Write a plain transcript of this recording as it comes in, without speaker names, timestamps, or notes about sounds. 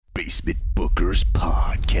Basement Bookers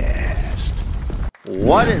Podcast.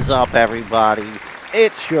 What is up, everybody?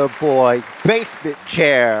 It's your boy, Basement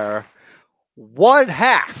Chair, one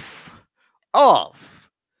half of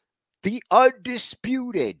the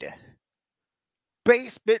undisputed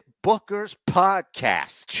Basement Bookers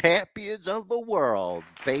Podcast, champions of the world,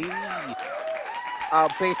 baby.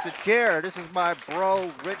 Basement Chair, this is my bro,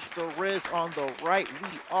 Rich the Riz on the right.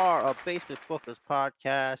 We are a Basement Bookers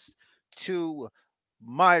Podcast. Two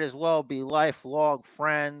might as well be lifelong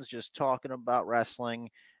friends just talking about wrestling.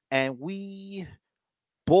 And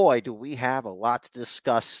boy, do we have a lot to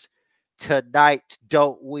discuss tonight,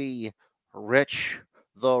 don't we, Rich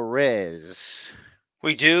the Riz?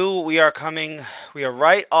 We do. We are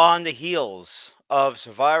right on the heels of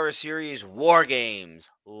Survivor Series Wargames.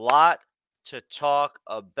 Lot to talk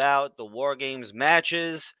about the Wargames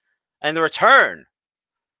matches and the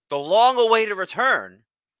long-awaited return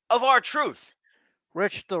of R-Truth.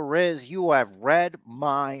 Rich the Riz, you have read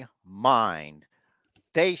my mind.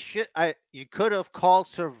 You could have called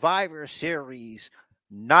Survivor Series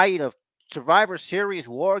Wargames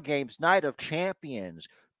Night of Champions,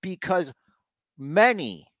 because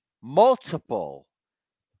multiple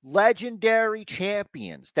legendary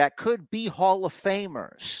champions that could be Hall of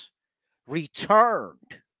Famers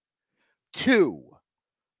returned to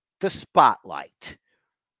the spotlight.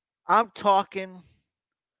 I'm talking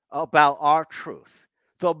about R-Truth,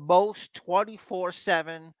 the most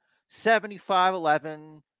 24/7,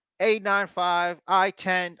 75/11, 895,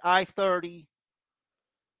 I-10, I-30,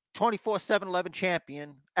 24/7/11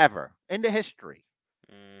 champion ever in the history.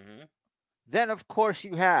 Mm-hmm. Then, of course,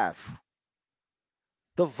 you have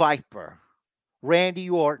the Viper, Randy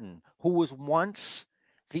Orton, who was once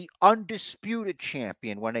the undisputed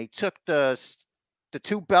champion when they took the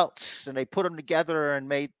two belts and they put them together and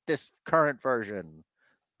made this current version.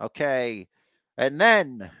 Okay, and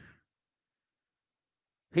then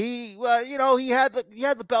he had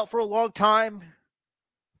the belt for a long time.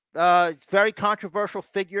 Very controversial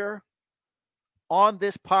figure on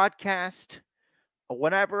this podcast.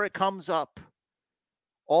 Whenever it comes up,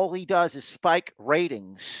 all he does is spike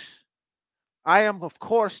ratings. I am, of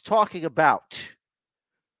course, talking about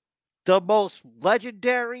the most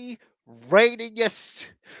legendary, reigningest,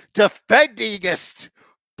 defendingest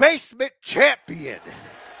basement champion.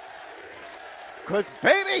 Because,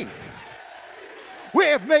 baby,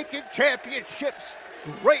 we're making championships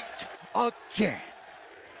great again.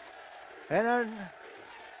 And then,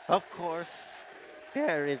 of course,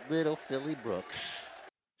 there is little Philly Brooks.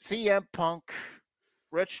 CM Punk,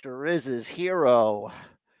 Rich the Riz's hero,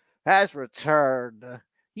 has returned.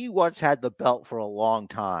 He once had the belt for a long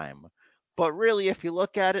time. But really, if you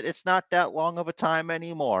look at it, it's not that long of a time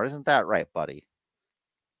anymore. Isn't that right, buddy?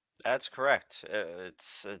 That's correct.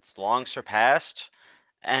 It's long surpassed,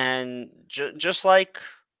 and just like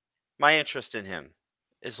my interest in him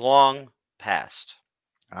is long past.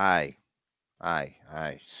 I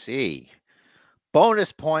see.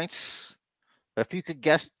 Bonus points if you could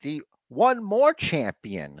guess the one more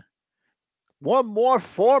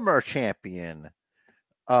former champion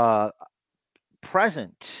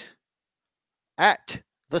present at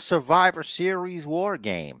the Survivor Series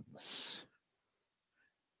Wargames.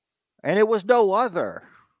 And it was no other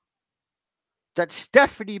than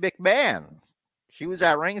Stephanie McMahon. She was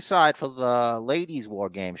at ringside for the ladies'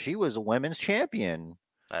 Wargames. She was a women's champion.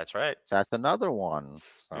 That's right. That's another one.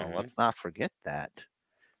 So let's not forget that.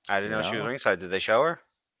 I didn't know she was ringside. Did they show her?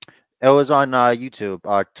 It was on YouTube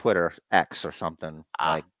or Twitter, X or something.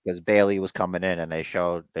 Like, because Bailey was coming in and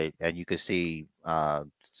and you could see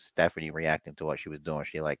Stephanie reacting to what she was doing.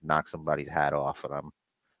 She knocked somebody's hat off of them.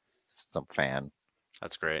 Some fan.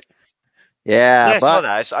 That's great. Yeah, but I saw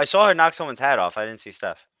that. I saw her knock someone's hat off. I didn't see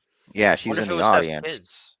Steph. Yeah, she was in the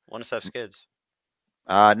audience. One of Steph's kids.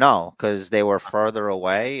 No, because they were further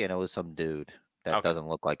away, and it was some dude that doesn't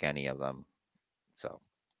look like any of them. So,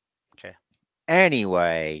 okay.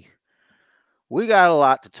 Anyway, we got a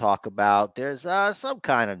lot to talk about. There's some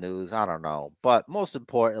kind of news, I don't know, but most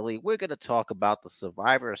importantly, we're going to talk about the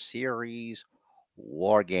Survivor Series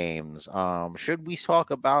Wargames. Should we talk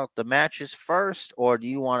about the matches first, or do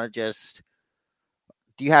you want to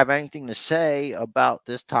do you have anything to say about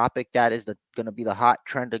this topic that is going to be the hot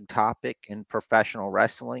trending topic in professional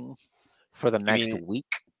wrestling for the next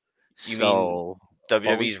week? You mean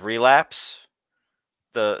WWE's relapse?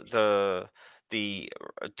 The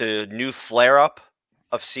new flare up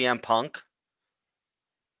of CM Punk?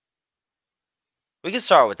 We can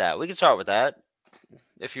start with that.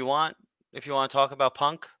 If you want to talk about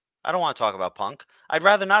Punk. I don't want to talk about Punk. I'd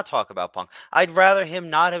rather not talk about Punk. I'd rather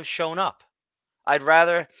him not have shown up. I'd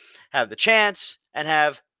rather have the chance and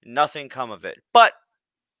have Nothing come of it. But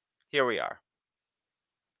here we are.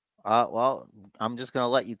 Well, I'm just gonna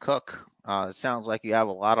let you cook. It sounds like you have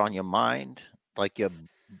a lot on your mind. Like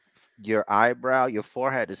your eyebrow, your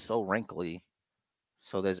forehead is so wrinkly,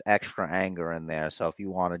 so there's extra anger in there. So if you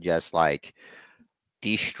want to just like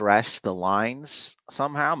de-stress the lines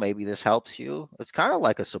somehow, maybe this helps you. It's kind of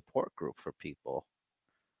like a support group for people,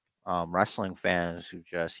 wrestling fans who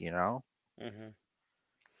just, Hmm.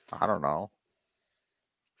 I don't know.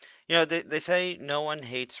 They say no one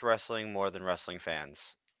hates wrestling more than wrestling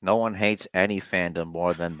fans. No one hates any fandom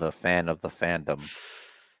more than the fan of the fandom.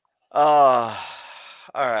 Uh,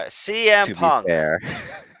 all right. CM To be Punk. fair,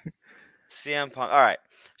 CM Punk. All right.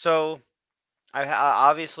 So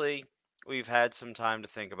obviously we've had some time to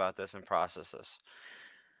think about this and process this.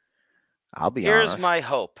 I'll be Here's honest. my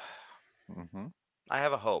hope. Hmm. I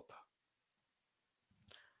have a hope.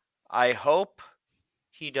 I hope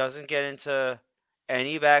he doesn't get into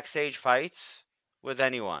any backstage fights with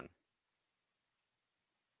anyone.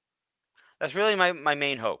 That's really my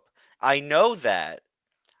main hope. I know that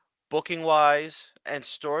booking wise and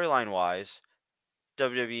storyline wise,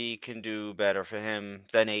 WWE can do better for him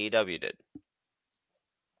than AEW did.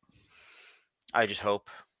 I just hope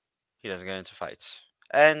he doesn't get into fights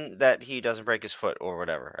and that he doesn't break his foot or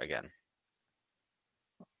whatever again.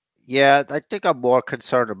 Yeah, I think I'm more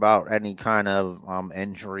concerned about any kind of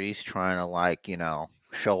injuries, trying to like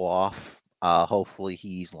show off. Hopefully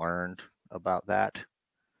he's learned about that. So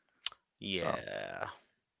Yeah.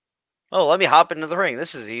 Oh, let me hop into the ring.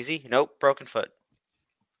 This is easy. Nope, broken foot.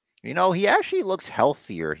 he actually looks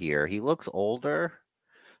healthier here. He looks older,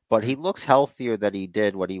 but Mm, he looks healthier than he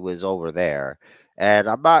did when he was over there. And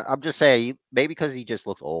I'm not. I'm just saying, maybe because he just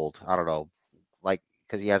looks old. I don't know, like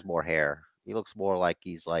because he has more hair. He looks more like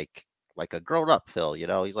he's like a grown up Phil.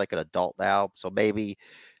 He's like an adult now. So maybe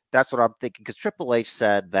that's what I'm thinking. Because Triple H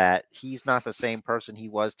said that he's not the same person he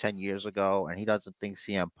was 10 years ago, and he doesn't think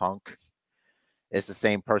CM Punk is the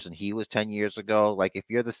same person he was 10 years ago. Like if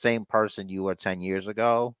you're the same person you were 10 years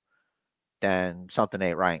ago, then something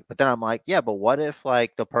ain't right. But then I'm like, yeah, but what if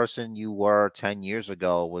like the person you were 10 years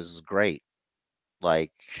ago was great?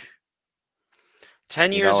 Like,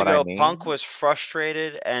 10 you know years what I ago, Punk mean? was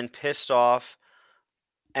frustrated and pissed off,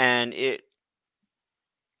 and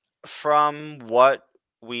from what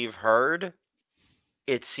we've heard,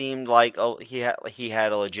 it seemed like he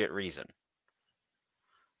had a legit reason.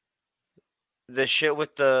 The shit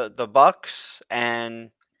with the Bucks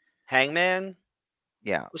and Hangman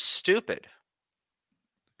Yeah. was stupid.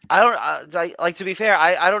 I don't like to be fair.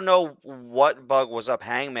 I don't know what bug was up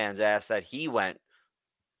Hangman's ass that he went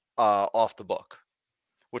off the book,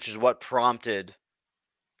 which is what prompted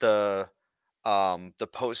the the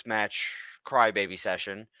post match crybaby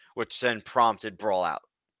session, which then prompted brawl out.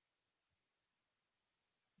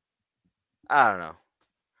 I don't know.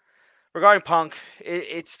 Regarding Punk,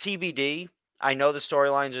 it's TBD. I know the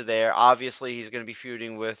storylines are there. Obviously, he's going to be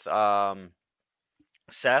feuding with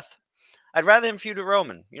Seth. I'd rather him feud with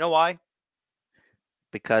Roman. You know why?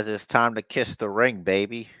 Because it's time to kiss the ring,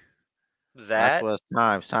 baby. That's That. what it's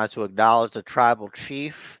time. It's time to acknowledge the tribal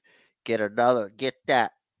chief. Get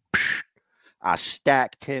that. I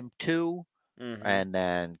stacked him too, Hmm. and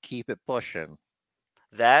then keep it pushing.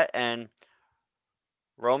 That and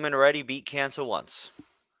Roman already beat Cancel once.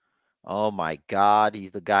 Oh my God,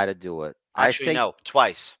 he's the guy to do it. Actually, no,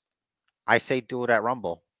 twice. I say do it at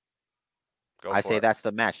Rumble. Go I for say it. that's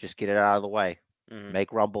the match. Just get it out of the way. Hmm.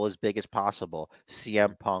 Make Rumble as big as possible. Hmm.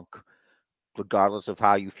 CM Punk, regardless of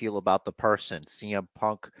how you feel about the person, CM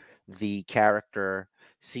Punk, the character,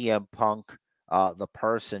 CM Punk, the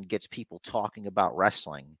person gets people talking about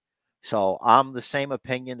wrestling. So I'm the same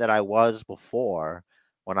opinion that I was before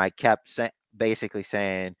when I kept basically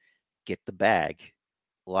saying, get the bag.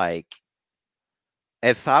 Like,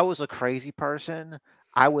 if I was a crazy person,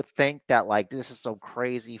 I would think that like this is some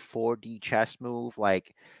crazy 4D chess move.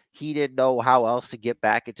 Like he didn't know how else to get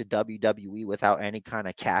back into WWE without any kind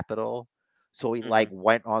of capital. So he like Hmm.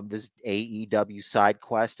 went on this AEW side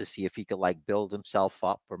quest to see if he could like build himself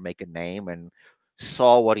up or make a name and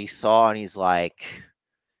saw what he saw and he's like,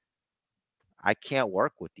 I can't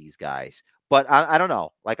work with these guys. But I don't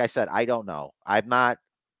know. Like I said, I don't know. I'm not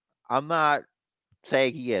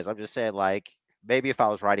saying he is. I'm just saying like maybe if I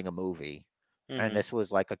was writing a movie and Hmm. this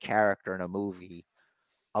was like a character in a movie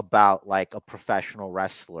about like a professional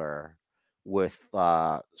wrestler with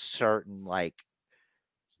certain like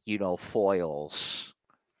foils,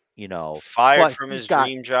 Fired but from he's his got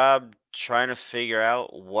dream job, trying to figure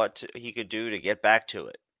out what he could do to get back to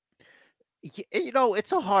it.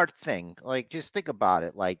 It's a hard thing. Like, just think about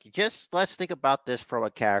it. Like, just let's think about this from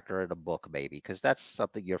a character in a book, maybe, because that's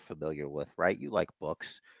something you're familiar with, right? You like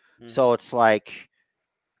books. Mhm. So it's like,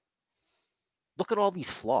 look at all these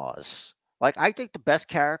flaws. Like, I think the best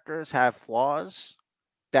characters have flaws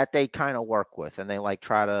that they kind of work with and they like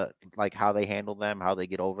try to like how they handle them, how they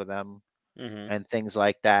get over them, Mhm. and things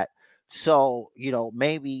like that. So,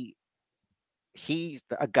 maybe he's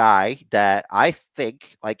a guy that I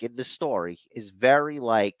think, like in the story, is very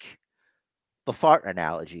like the fart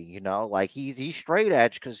analogy, like he's straight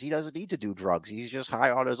edge because he doesn't need to do drugs. He's just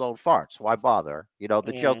high on his own farts. Why bother?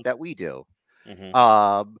 The joke Mhm. that we do. Mhm.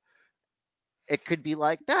 Um, it could be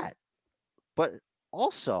like that. But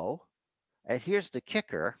also, and here's the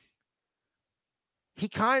kicker, he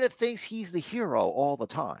kind of thinks he's the hero all the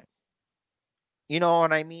time. You know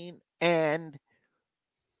what I mean? And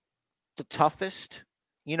the toughest,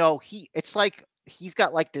 it's like he's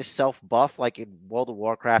got like this self buff, like in World of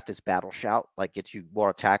Warcraft, it's battle shout, like gets you more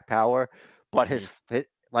attack power, but Mhm.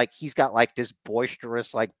 like he's got like this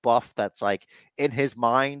boisterous like buff that's like in his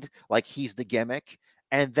mind, like he's the gimmick.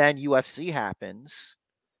 And then UFC happens,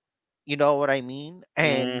 you know what I mean?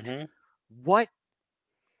 And Mhm. what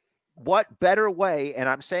what better way, and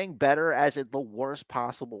I'm saying better as in the worst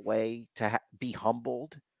possible way to be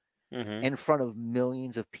humbled Mhm. in front of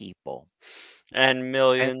millions of people. And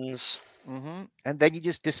And millions. and then you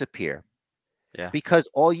just disappear Yeah. because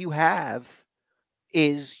all you have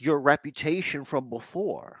is your reputation from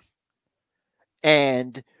before.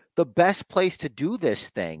 And the best place to do this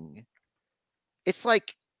thing, it's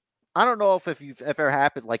like, I don't know if you've ever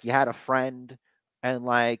happened, like you had a friend and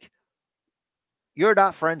like you're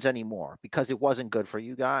not friends anymore because it wasn't good for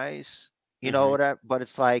you guys. You know Mhm. what? But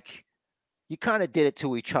it's like you kind of did it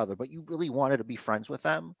to each other, but you really wanted to be friends with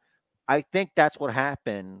them. I think that's what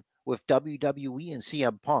happened with WWE and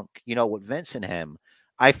CM Punk, with Vince and him.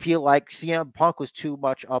 I feel like CM Punk was too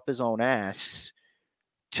much up his own ass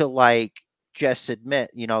to like just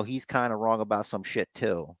admit, he's kind of wrong about some shit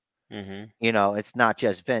too. Mhm. It's not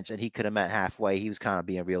just Vince, and he could have met halfway. He was kind of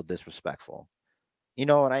being real disrespectful. You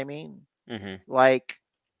know what I mean? Mhm. Like,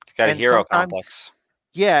 Got a and hero sometimes, complex.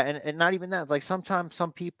 yeah, and not even that. Like sometimes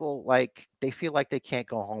some people like they feel like they can't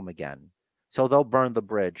go home again, so they'll burn the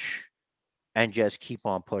bridge and just keep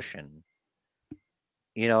on pushing.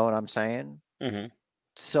 You know what I'm saying? Mhm.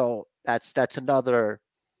 So that's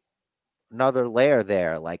another layer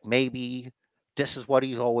there. Like maybe this is what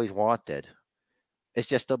he's always wanted. It's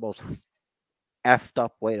just the most effed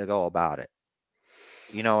up way to go about it.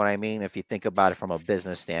 You know what I mean? If you think about it from a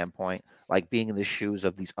business standpoint, like being in the shoes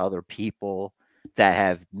of these other people that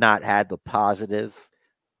have not had the positive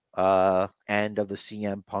end of the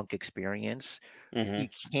CM Punk experience, Mhm. you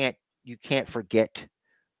can't you can't forget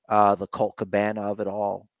the Colt Cabana of it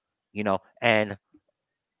all, and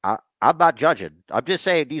I'm not judging. I'm just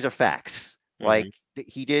saying these are facts. Like Mhm.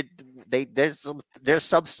 he did, there's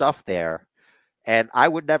some stuff there, and I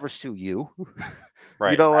would never sue you.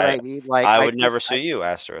 You Right. know what I mean? Like I I would just never sue you,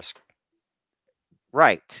 asterisk.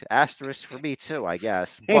 right asterisk for me too, I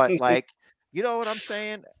guess. But like, you know what I'm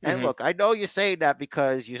saying? And Mhm. look, I know you're saying that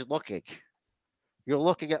because you're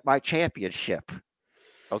looking at my championship,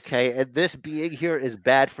 okay? And this being here is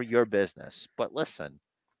bad for your business. But listen,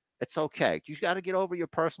 it's okay. You got to get over your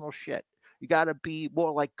personal shit. You got to be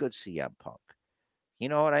more like good CM Punk. You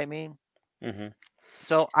know what I mean? Mhm.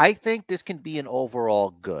 So I think this can be an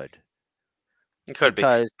overall good It could be.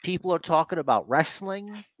 because people are talking about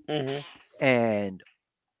wrestling Mhm. and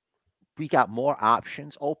we got more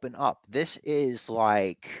options open up. This is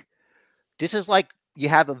like you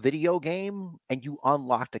have a video game and you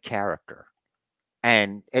unlocked a character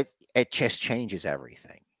and it just changes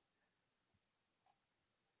everything.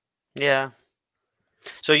 Yeah.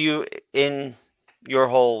 So you, in your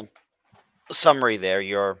whole summary there,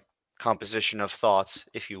 your composition of thoughts,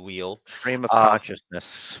 if you will, Stream of uh,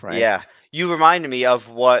 consciousness, right? yeah, you reminded me of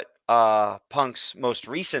what Punk's most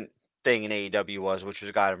recent thing in AEW was, which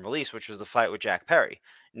was got him released, which was the fight with Jack Perry.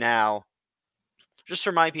 Now, just to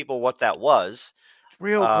remind people what that was, It's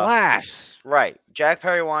real uh, glass. right? Jack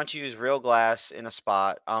Perry wanted to use real glass in a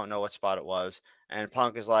spot. I don't know what spot it was, and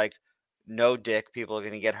Punk is like, "No, dick. People are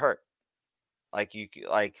gonna get hurt. Like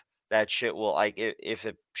like that shit will like if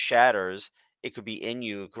it shatters, it could be in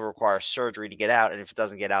you. It could require surgery to get out, and if it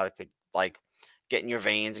doesn't get out, it could like get in your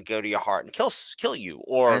veins and go to your heart and kill you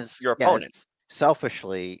or your Yes, opponent."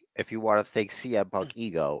 selfishly, if you want to think CM Punk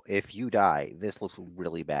ego, if you die, this looks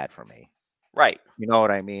really bad for me. Right. You know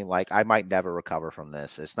what I mean? Like I might never recover from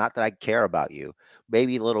this. It's not that I care about you,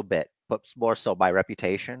 maybe a little bit, but it's more so my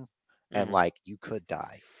reputation and Hmm. like you could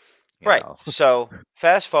die. Right. So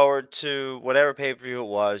fast forward to whatever pay-per-view it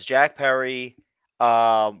was. Jack Perry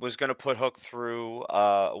was going to put Hook through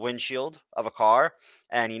a windshield of a car,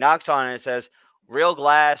 and he knocks on it and it says, "Real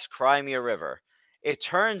glass, cry me a river." It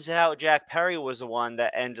turns out Jack Perry was the one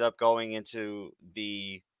that ended up going into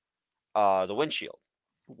the windshield.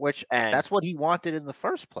 Which And that's what he wanted in the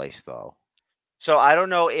first place, though. so I don't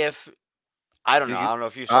know if I don't know. Did I you? don't know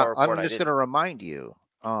if you saw a I'm report. I just going didn't. to remind you.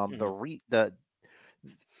 Hmm. The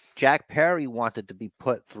Jack Perry wanted to be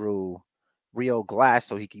put through real glass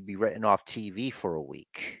so he could be written off TV for a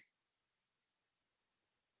week.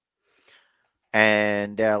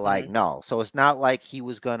 And they're like, Hmm. no. So it's not like he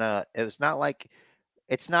was gonna. It was not like.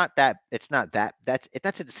 It's not that. It's not that.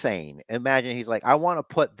 That's insane. Imagine he's like, I want to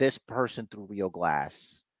put this person through real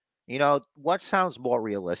glass. What sounds more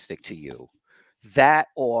realistic to you? That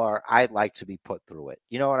or I'd like to be put through it.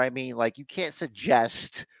 You know what I mean? Like you can't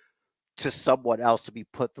suggest to someone else to be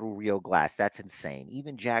put through real glass. That's insane.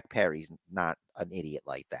 Even Jack Perry's not an idiot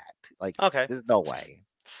like that. Like Okay, there's no way.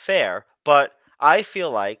 fair, but I feel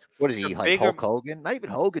like What is the he like bigger Hulk Hogan? Not even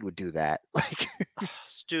Hogan would do that. Like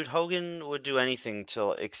dude Hogan would do anything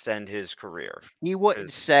to extend his career. he wouldn't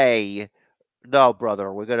 'Cause say, "No,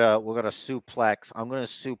 brother, we're gonna suplex. I'm gonna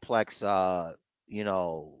suplex. You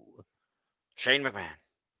know, Shane McMahon.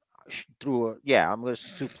 yeah, I'm gonna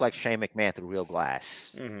suplex Shane McMahon through real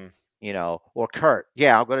glass. Hmm. Or Kurt.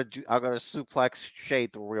 Yeah, I'm gonna suplex Shane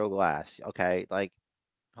through real glass. Okay, like,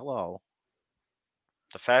 hello.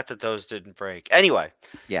 The fact that those didn't break. Anyway,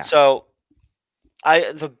 Yeah, so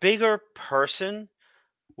the bigger person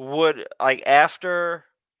would like after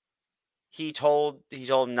he told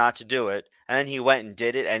him not to do it, and then he went and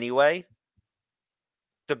did it anyway.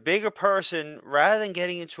 The bigger person, rather than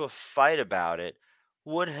getting into a fight about it,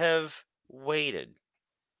 would have waited,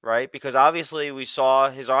 right? Because obviously we saw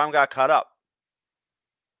his arm got cut up,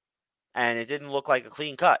 and it didn't look like a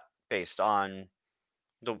clean cut based on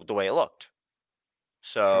the way it looked.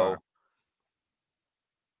 sure. So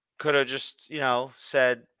could have just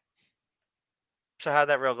said, "So how'd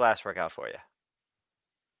that real glass work out for you?"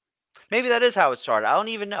 Maybe that is how it started. I don't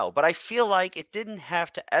even know, but I feel like it didn't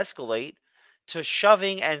have to escalate to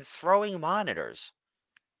shoving and throwing monitors.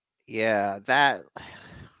 Yeah, that.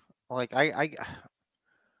 Like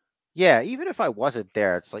yeah. Even if I wasn't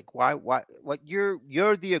there, it's like, why? What?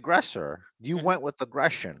 You're the aggressor. You Hmm. went with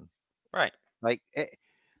aggression. Right. Like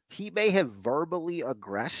he may have verbally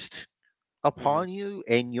aggressed Hmm. upon you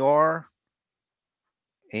in your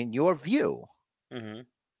view, Hmm.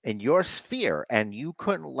 in your sphere, and you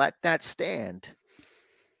couldn't let that stand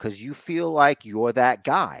because you feel like you're that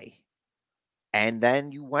guy. And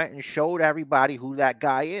then you went and showed everybody who that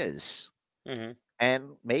guy is. Hmm.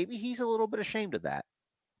 And maybe he's a little bit ashamed of that.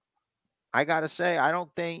 I gotta say, I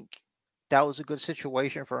don't think that was a good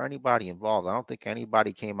situation for anybody involved. I don't think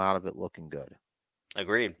anybody came out of it looking good.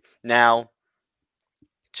 Agreed. Now,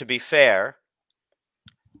 to be fair,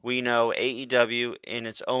 we know AEW in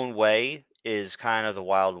its own way is kind of the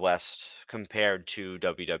Wild West compared to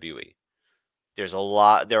WWE. There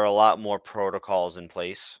are a lot more protocols in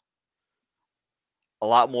place, a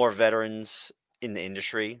lot more veterans in the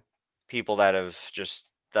industry, people that have just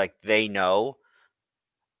like they know.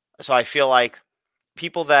 So I feel like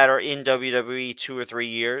people that are in WWE 2 or 3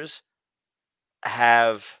 years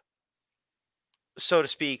have, so to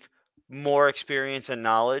speak, more experience and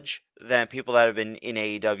knowledge than people that have been in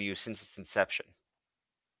AEW since its inception.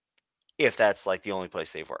 If that's like the only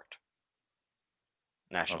place they've worked,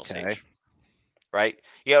 national Okay. stage, right?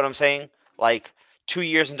 You know what I'm saying? Like 2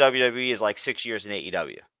 years in WWE is like 6 years in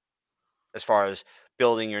AEW as far as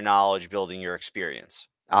building your knowledge, building your experience.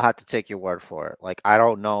 I'll have to take your word for it. Like I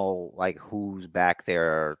don't know like who's back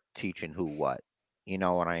there teaching who what. You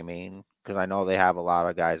know what I mean? Because I know they have a lot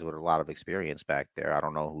of guys with a lot of experience back there. I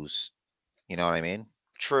don't know who's you know what I mean?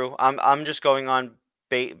 True. I'm just going on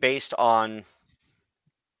based on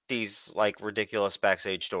these like ridiculous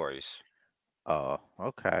backstage stories Oh,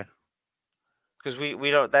 okay. because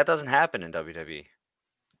we don't that doesn't happen in WWE,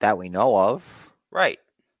 That we know of. right?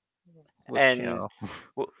 Which, And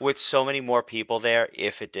with so many more people there,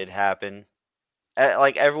 if it did happen,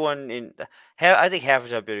 like everyone I think half of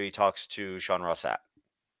WWE talks to Sean Ross Sapp,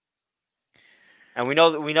 and we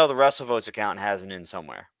know the WrestleVotes account has an in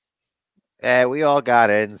somewhere. we all got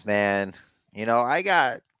ends, man. I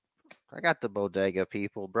got the bodega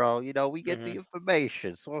people, bro. We get Hmm. the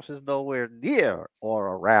information. Sources nowhere near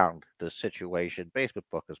or around the situation. Basement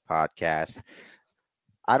Bookers podcast.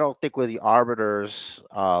 I don't think we're the arbiters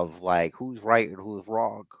of like who's right and who's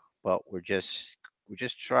wrong, but we're just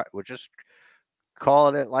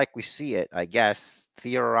calling it like we see it, I guess,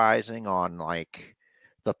 theorizing on like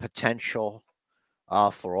the potential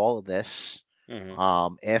for all of this.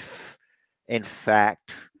 Mm-hmm. If in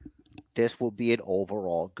fact this will be an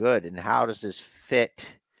overall good, and how does this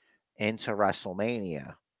fit into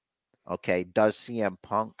WrestleMania? Okay, does CM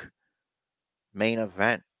Punk main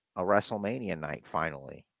event a WrestleMania night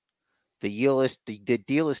finally? The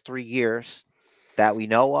deal is 3 years that we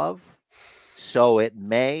know of. So it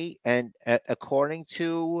may, and according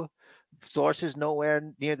to sources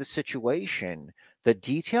nowhere near the situation, the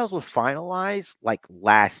details were finalized like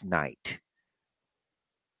last night,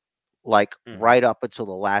 like Mm-hmm. right up until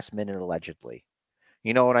the last minute, allegedly.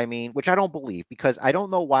 You know what I mean? Which I don't believe, because I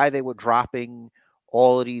don't know why they were dropping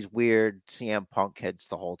all of these weird CM Punk hits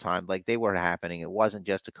the whole time. Like, they were happening. It wasn't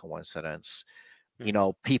just a coincidence. You Mm-hmm.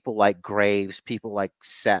 know, people like Graves, people like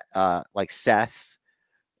Seth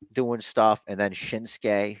doing stuff, and then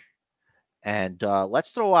Shinsuke. And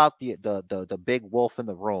let's throw out the big wolf in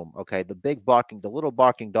the room. Okay, the little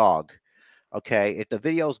barking dog. Okay, if the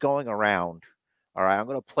video's going around, all right, I'm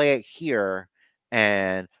gonna play it here,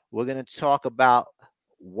 and we're gonna talk about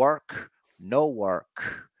work, no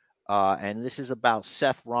work, and this is about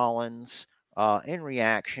Seth Rollins in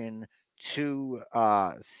reaction to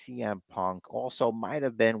CM Punk. Also, might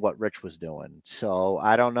have been what Rich was doing. So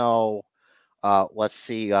I don't know. Let's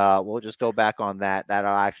see. We'll just go back on that.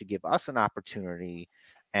 That'll actually give us an opportunity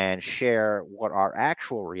and share what our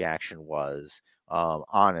actual reaction was,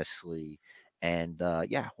 honestly. And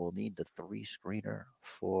yeah, we'll need the three screener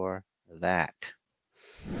for that.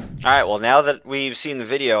 All right. Well, now that we've seen the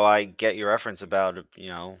video, I get your reference about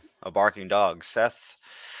a barking dog. Seth,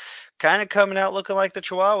 kind of coming out looking like the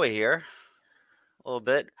Chihuahua here a little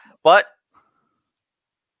bit, but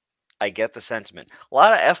I get the sentiment. A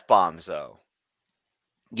lot of f bombs though.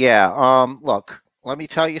 Yeah. Look, let me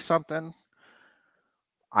tell you something.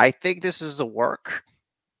 I think this is a work.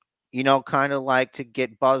 You know, kind of like to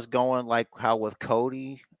get buzz going, like how with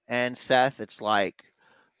Cody and Seth, it's like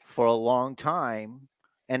for a long time,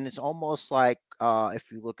 and it's almost like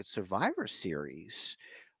if you look at Survivor Series,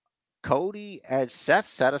 Cody and Seth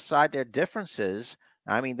set aside their differences.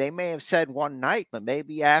 I mean, they may have said one night, but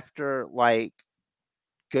maybe after like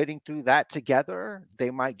getting through that together, they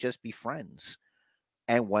might just be friends.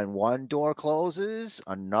 And when one door closes,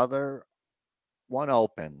 another one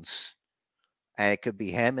opens, and it could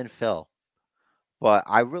be him and Phil. But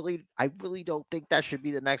I really don't think that should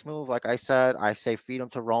be the next move. Like I said, I say feed him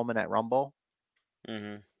to Roman at Rumble.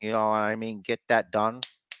 Mm-hmm. You know what I mean? Get that done,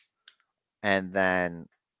 and then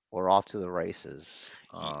we're off to the races.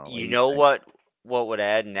 What do You you know think? what would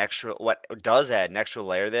add an extra? What does add an extra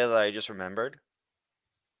layer there that I just remembered?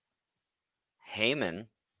 Heyman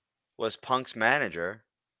was Punk's manager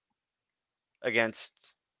against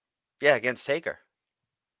against Taker.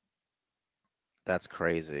 That's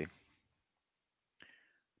crazy.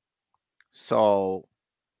 So,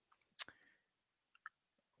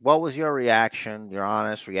 what was your reaction? Your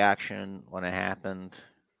honest reaction when it happened?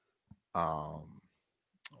 Um,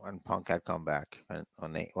 when Punk had come back,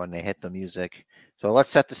 when they hit the music. So let's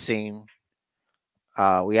set the scene.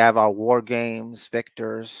 We have our War Games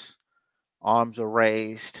victors. Arms are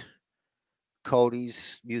raised.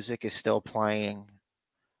 Cody's music is still playing.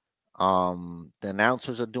 The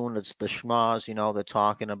announcers are doing the schmaz. You know, they're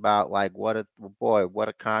talking about like what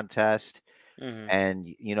a contest, Mm-hmm. and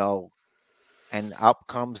you know, and up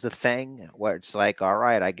comes the thing where it's like, all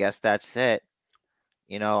right, I guess that's it.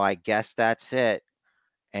 You know, I guess that's it.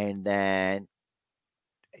 And then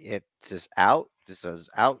it just out, just says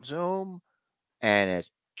out zoom, and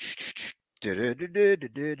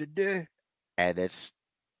and it's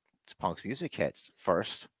Punk's music hits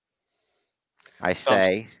first. I So I'm.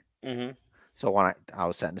 say, Mm-hmm. so when I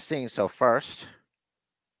was setting the scene, so first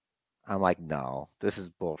I'm like, no, this is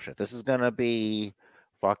bullshit. This is gonna be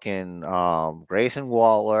fucking Grayson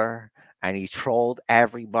Waller, and he trolled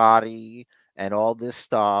everybody and all this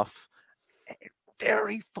stuff. And there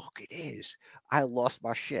he fucking is. I lost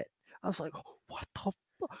my shit. I was like, what the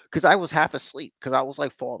fuck? Because I was half asleep. Because I was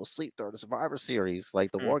like falling asleep during the Survivor Series,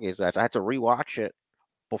 like the War Games match. I had to rewatch it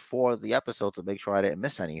before the episode to make sure I didn't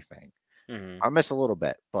miss anything. Mm-hmm. I missed a little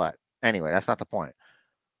bit, but anyway, that's not the point.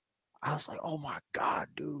 I was like, "Oh my god,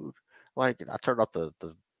 dude!" Like, I turned up the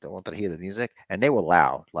wanted to hear the music, and they were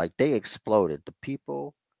loud. Like, they exploded. The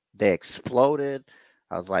people, they exploded.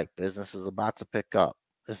 I was like, "Business is about to pick up.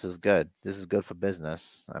 This is good. This is good for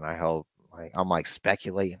business." And I hope, like, I'm like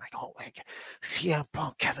speculating, like, "Oh my god, CM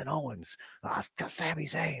Punk, Kevin Owens, Sami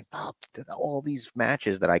Zayn, all these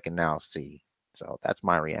matches that I can now see." So that's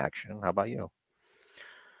my reaction. How about you?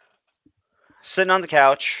 Sitting on the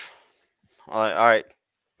couch. All right.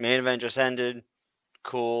 Main event just ended.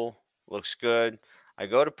 Cool. Looks good. I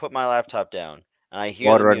go to put my laptop down, and I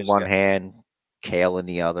hear the Water in music. one hand, kale in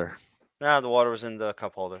the other. No, the water was in the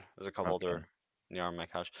cup holder. There's a cup Okay. holder in the arm of my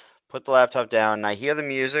couch. Put the laptop down, and I hear the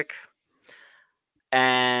music,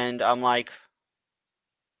 and I'm like,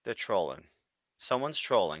 they're trolling. Someone's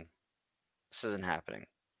trolling. This isn't happening.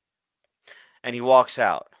 And he walks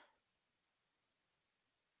out,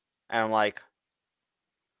 and I'm like,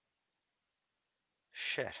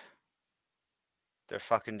 shit, they're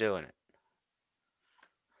fucking doing it.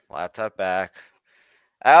 Laptop back.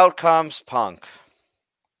 Out comes Punk.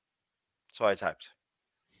 So I typed.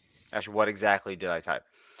 Actually, what exactly did I type?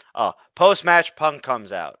 Oh, post-match Punk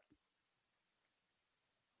comes out.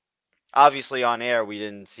 Obviously, on air, we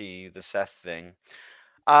didn't see the Seth thing.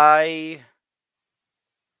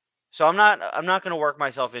 I'm not going to work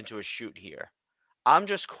myself into a shoot here. I'm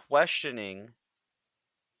just questioning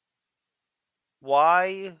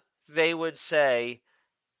why they would say,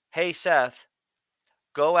 "Hey Seth,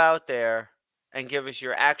 go out there and give us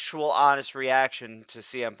your actual honest reaction to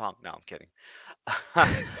CM Punk." No, I'm kidding.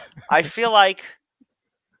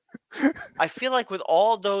 I feel like with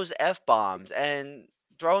all those F bombs and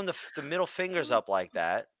throwing the middle fingers up like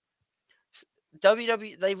that,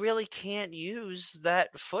 WWE, they really can't use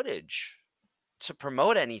that footage to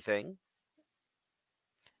promote anything.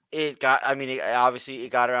 Obviously it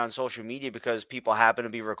got around social media because people happen to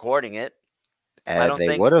be recording it. I And don't they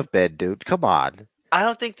think would have been, dude. Come on. I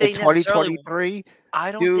don't think In they necessarily 2023,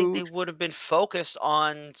 I don't think they dude, would have been focused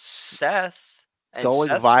on Seth and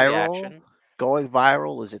going Seth's viral, reaction. going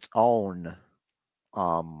viral is its own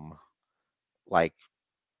um like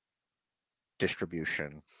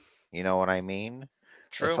distribution. You know what I mean?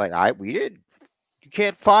 It's True. like we did. You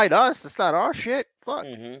can't find us. It's not our shit. Fuck.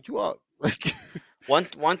 hmm What you want?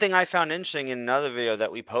 One thing I found interesting in another video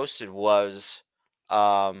that we posted was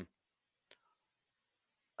um,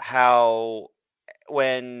 how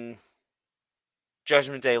when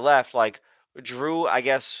Judgment Day left, like Drew, I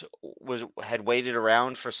guess had waited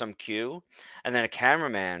around for some cue, and then a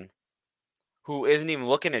cameraman who isn't even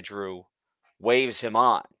looking at Drew waves him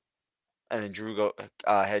on, and then Drew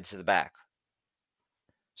heads to the back.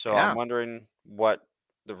 So I'm Yeah, wondering what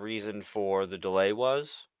the reason for the delay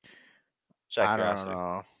was. Just out of I don't curiosity.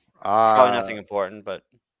 know. Probably nothing important, but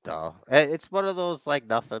No. It's one of those like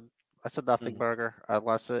nothing. That's a nothing mhm, burger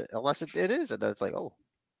unless it is, and then it's like, oh,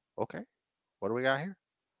 okay. What do we got here?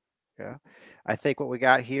 Yeah, I think what we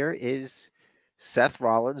got here is Seth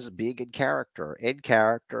Rollins being in character. In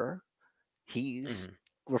character, he's mhm,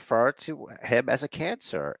 referred to him as a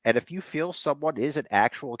cancer, and if you feel someone is an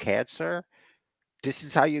actual cancer, this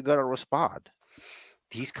is how you're gonna respond.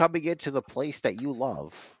 He's coming into the place that you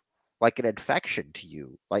love, like an infection to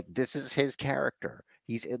you. Like this is his character.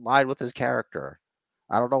 He's in line with his character.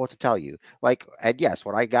 I don't know what to tell you. Like, and yes,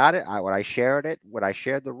 when I got it, when I shared it, when I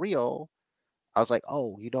shared the reel, I was like,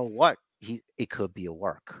 oh, you know what? It could be a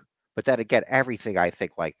work. But then again, everything I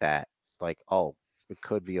think like that, like, oh, it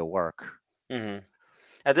could be a work. mhm.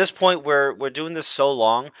 At this point, we're doing this so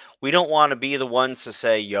long, we don't want to be the ones to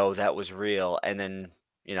say, "Yo, that was real," and then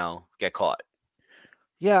get caught.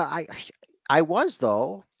 Yeah, I was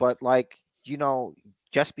though, but like,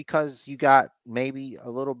 just because you got maybe a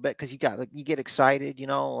little bit, because you got like you get excited,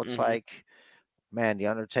 it's Mhm, like, man, the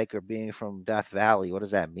Undertaker being from Death Valley, what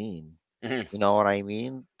does that mean? mhm, You know what I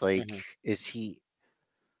mean? Like, mhm,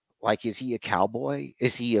 is he a cowboy?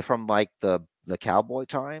 Is he from like the cowboy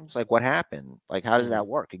times? Like what happened? Like how does mhm, that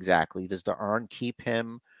work exactly? Does the urn keep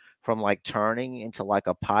him from like turning into like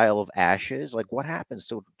a pile of ashes? Like what happens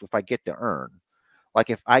to if I get the urn? Like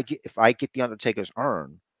if I get the Undertaker's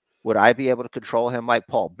urn, would I be able to control him like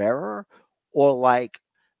Paul Bearer? Or like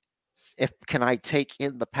if can I take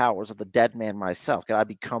in the powers of the dead man myself? Can I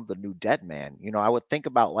become the new dead man? I would think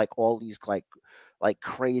about like all these like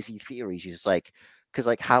crazy theories. Just like because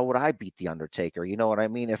like how would I beat the Undertaker? You know what I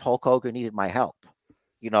mean? If Hulk Hogan needed my help,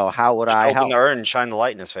 how would Just I open the help? urn and shine the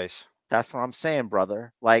light in his face. That's what I'm saying,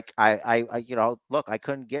 brother. Like I look, I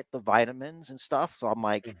couldn't get the vitamins and stuff, so I'm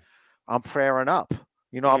like, I'm praying up.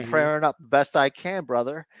 I'm Mhm, praying up the best I can,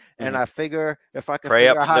 brother. And mhm. I figure if I can Pray figure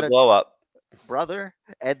up out for how the to blow up. brother.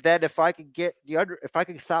 And then if I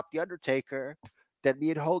could stop the Undertaker, then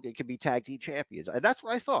me and Hogan could be tag team champions. And that's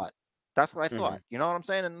what I thought. That's what I thought. Mhm, You know what I'm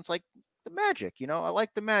saying? And it's like the magic. I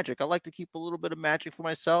like the magic. I like to keep a little bit of magic for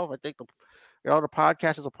myself. I think the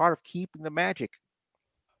podcast is a part of keeping the magic,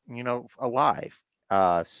 alive.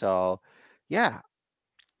 So yeah,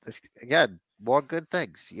 again, more good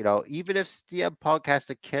things. Even if CM Punk has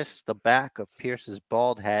to kiss the back of Pierce's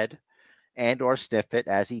bald head and or sniff it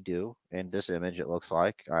as he do in this image, it looks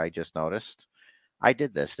like I just noticed. I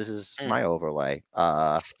did this. This is Mm. my overlay.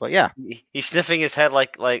 But yeah, He's sniffing his head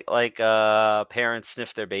like parents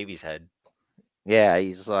sniff their baby's head. yeah.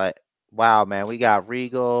 He's like, wow, man. We got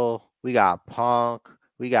Regal. We got Punk.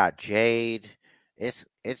 We got Jade. It's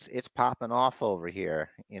popping off over here.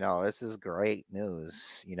 This is great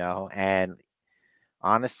news. And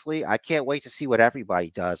honestly, I can't wait to see what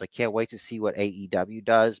everybody does. I can't wait to see what AEW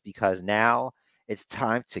does because now it's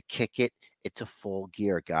time to kick it into full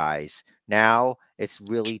gear, guys. Now it's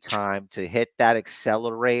really time to hit that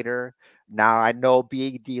accelerator. Now I know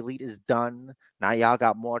being the elite is done. Now y'all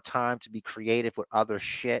got more time to be creative with other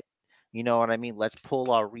shit. You know what I mean? Let's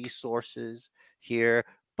pull our resources here,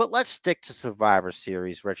 but let's stick to Survivor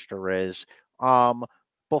Series, Rich Riz. Um,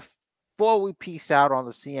 before we peace out on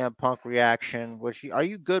the CM Punk reaction, are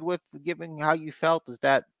you good with giving how you felt? Is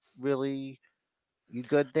that really you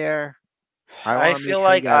good there? I I want to make feel sure you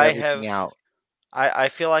like got I everything have. out. I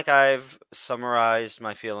feel like I've summarized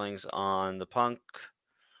my feelings on the Punk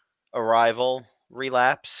arrival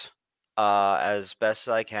relapse as best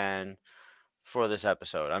as I can for this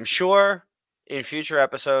episode. I'm sure in future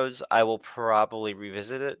episodes I will probably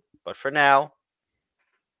revisit it, but for now,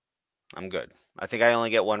 I'm good. I think I only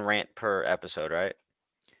get one rant per episode, right?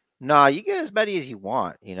 No, you get as many as you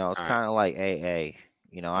want. It's All right. kind of like AA. I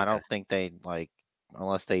Okay. don't think they like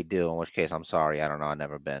unless they do, in which case I'm sorry. I don't know. I've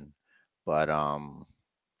never been. But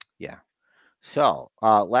yeah. So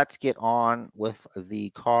let's get on with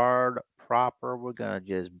the card proper. We're gonna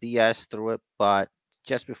just BS through it, but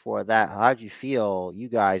just before that, how'd you feel, you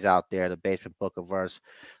guys out there, the Basement Bookiverse?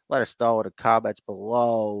 Let us know in the comments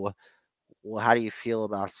below. Well, how do you feel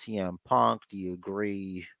about CM Punk? Do you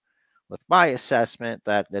agree with my assessment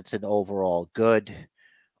that that's an overall good?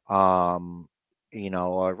 Um,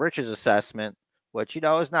 or Rich's assessment, which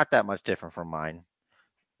is not that much different from mine.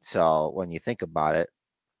 So when you think about it,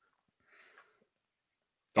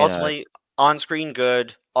 in a Ultimately, on screen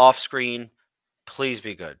good, off screen, please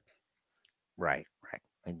be good. right,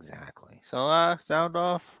 exactly. So sound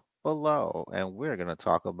off below, and we're gonna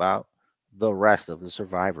talk about the rest of the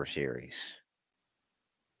Survivor Series.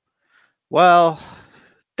 Well,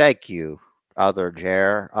 thank you, other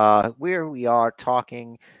Jer. We are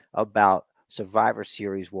talking about Survivor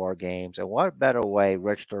Series War Games, and what better way,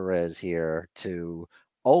 Rich, there is here to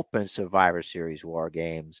open Survivor Series War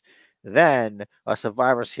Games than a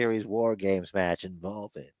Survivor Series War Games match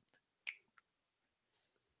involving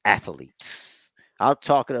athletes. I'm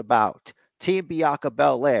talking about Team Bianca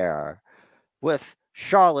Belair with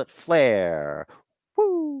Charlotte Flair,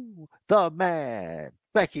 woo, the man,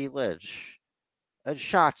 Becky Lynch, and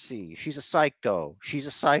Shotzi. She's a psycho. She's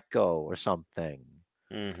a psycho or something.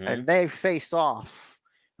 Mm-hmm. And they face off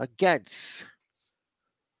against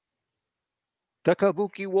the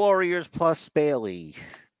Kabuki Warriors plus Bailey.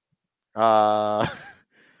 Uh,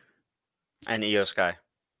 And Io Sky.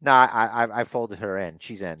 no, I folded her in.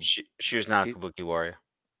 She's in. She was not a She, Kabuki warrior.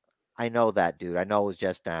 I know that, dude. I know it was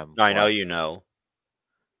just them, No, I know but you know.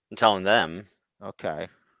 I'm telling them okay.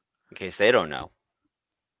 in case they don't know.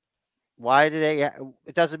 Why do they?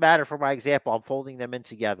 It doesn't matter for my example. I'm folding them in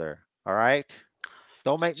together. All right.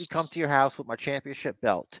 Don't make me come to your house with my championship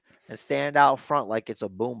belt and stand out front like it's a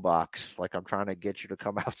boombox, like I'm trying to get you to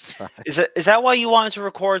come outside. Is that why you wanted to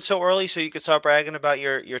record so early so you could start bragging about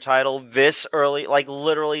your title this early, like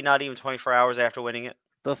literally not even 24 hours after winning it?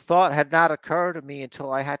 The thought had not occurred to me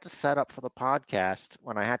until I had to set up for the podcast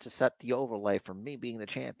when I had to set the overlay for me being the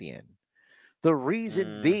champion. The reason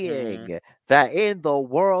Mm-hmm. being that in the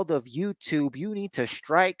world of YouTube, you need to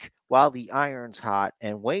strike while the iron's hot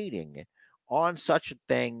and waiting on such a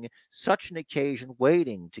thing, such an occasion,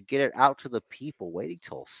 waiting to get it out to the people, waiting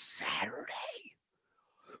till Saturday,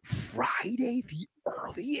 Friday, the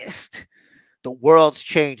earliest. The world's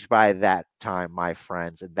changed by that time, my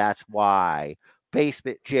friends, and that's why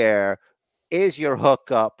Basement Chair is your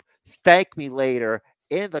hookup. Thank me later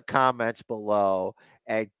in the comments below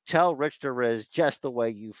and tell Rich Deriz just the way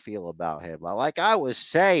you feel about him. Like I was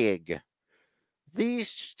saying,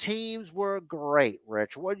 these teams were great,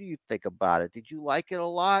 Rich. What do you think about it? Did you like it a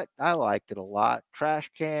lot? I liked it a lot.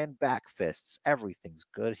 Trash can, back fists, everything's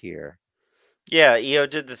good here. Yeah, Io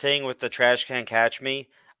did the thing with the trash can catch me.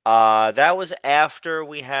 That was after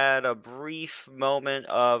we had a brief moment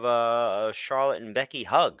of a Charlotte and Becky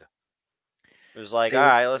hug. It was like, all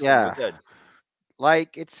right, listen, we're Yeah. good.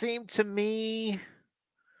 Like it seemed to me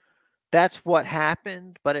that's what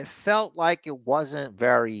happened, but it felt like it wasn't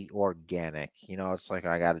very organic. It's like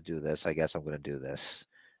I got to do this. I guess I'm going to do this.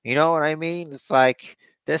 You know what I mean? It's like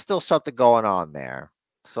there's still something going on there.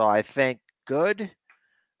 So I think good,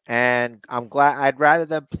 and I'm glad. I'd rather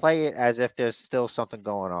them play it as if there's still something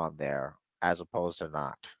going on there. as opposed to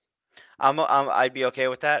not. I'd be okay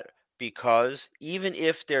with that because even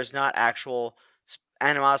if there's not actual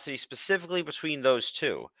animosity specifically between those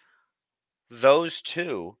two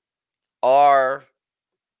are,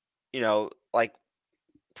 like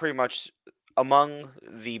pretty much among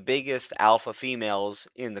the biggest alpha females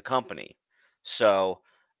in the company. So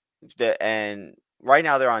and right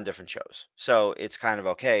now they're on different shows. So it's kind of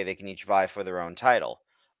okay. They can each vie for their own title.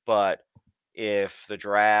 But if the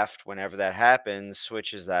draft, whenever that happens,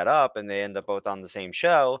 switches that up and they end up both on the same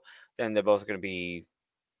show, then they're both going to be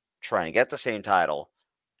trying to get the same title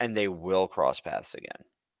and they will cross paths again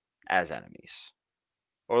as enemies.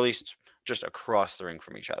 Or at least just across the ring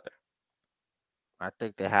from each other. I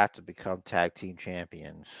think they have to become tag team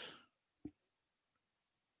champions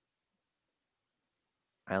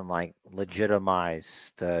and like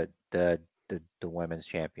legitimize the women's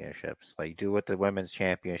championships. Like do with the women's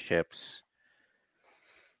championships.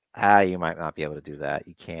 You might not be able to do that.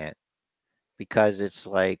 You can't because it's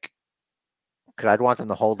like because I'd want them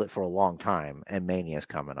to hold it for a long time, and Mania's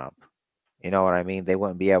coming up. You know what I mean? They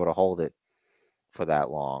wouldn't be able to hold it for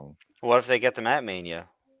that long. What if they get them at Mania?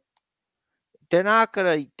 They're not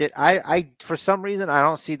gonna. I for some reason I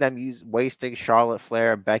don't see them wasting Charlotte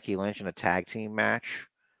Flair and Becky Lynch in a tag team match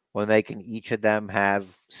when they can each of them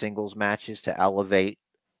have singles matches to elevate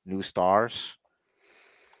new stars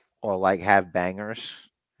or like have bangers.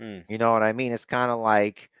 Hmm. You know what I mean? It's kind of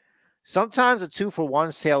like sometimes a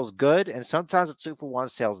 2-for-1 sale's good, and sometimes a 2-for-1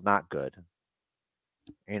 sale's not good.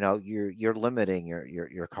 You know, you're limiting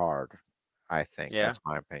your card. I think Yeah. that's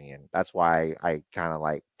my opinion. That's why I kind of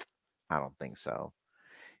like. I don't think so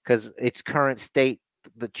because its current state,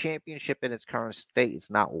 the championship in its current state, is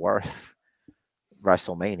not worth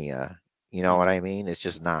WrestleMania. You know what Hmm. I mean? It's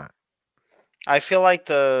just not. I feel like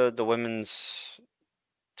the women's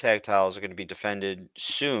tag titles are going to be defended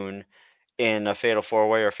soon in a fatal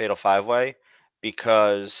 4-way or fatal 5-way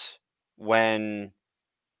because when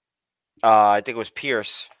I think it was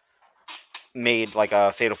Pierce made like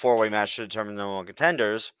a fatal 4-way match to determine the number one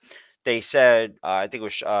contenders, they said I think it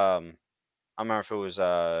was I don't remember if it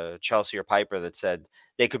was Chelsea or Piper that said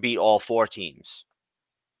they could beat all four teams.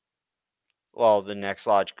 Well, the next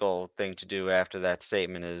logical thing to do after that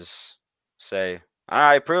statement is say, "All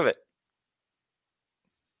right, prove it."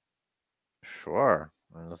 Sure.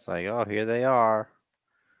 And it's like, oh, here they are.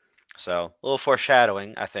 So a little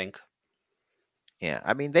foreshadowing, I think. Yeah,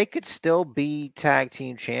 I mean, they could still be tag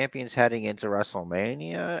team champions heading into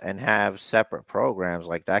WrestleMania and have separate programs.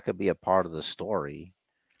 Like that could be a part of the story.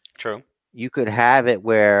 True. You could have it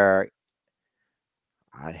where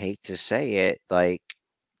I'd hate to say it, like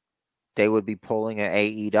they would be pulling an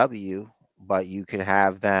AEW, but you could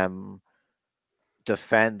have them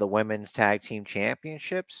defend the women's tag team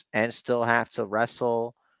championships and still have to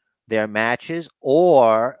wrestle their matches,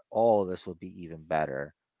 or oh, this would be even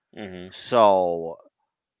better. Hmm. So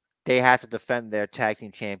they have to defend their tag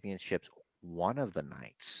team championships one of the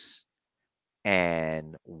nights,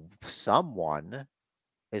 and someone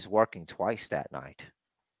is working twice that night.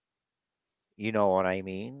 You know what I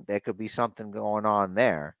mean? There could be something going on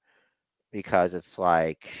there because it's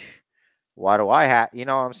like, why do I have, you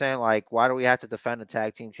know what I'm saying? Like, why do we have to defend the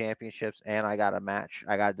tag team championships and I got a match?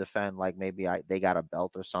 I got to defend, like, maybe they got a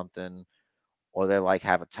belt or something, or they like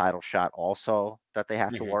have a title shot also that they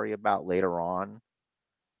have to Hmm. worry about later on.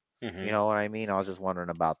 You Hmm. know what I mean? I was just wondering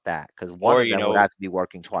about that because one Or of them would have to be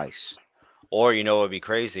working twice. it would be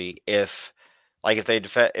crazy if, like,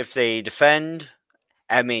 if they defend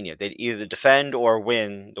at Mania, they'd either defend or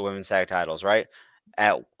win the women's tag titles, right?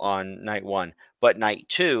 At on night one, but night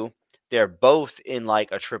two, they're both in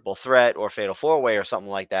like a triple threat or fatal 4-way or something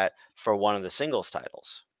like that for one of the singles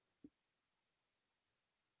titles.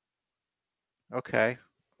 Okay.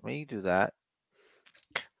 Well, you do that.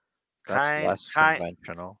 That's Kind, less kind,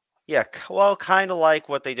 conventional. yeah. Well, kind of like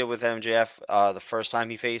what they did with MJF the first time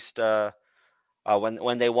he faced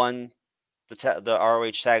when they won the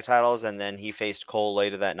ROH tag titles, and then he faced Cole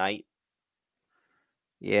later that night.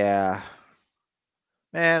 Yeah.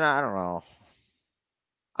 Man, I don't know.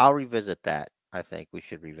 I'll revisit that. I think we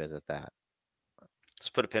should revisit that. Let's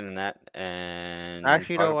put a pin in that and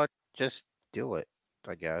Actually, you know talk. what? Just do it,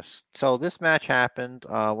 I guess. So this match happened.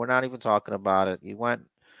 We're not even talking about it.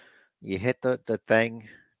 You hit the thing.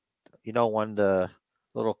 You know when the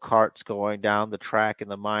little cart's going down the track in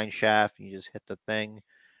the mine shaft, you just hit the thing,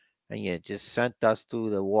 and you just sent us through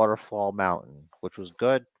the waterfall mountain, which was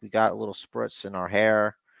good. We got a little spritz in our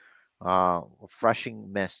hair,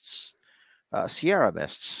 refreshing mists, Sierra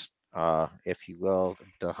mists, if you will,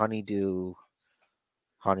 the honeydew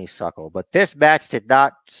honeysuckle. But this match did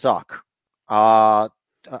not suck.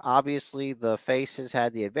 obviously the faces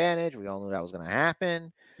had the advantage. We all knew that was going to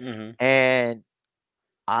happen, Mm-hmm. and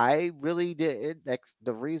I really did.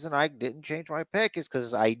 The reason I didn't change my pick is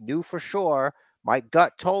because I knew for sure. My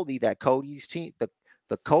gut told me that Cody's team, the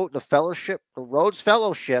fellowship, the Rhodes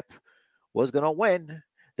Fellowship, was going to win.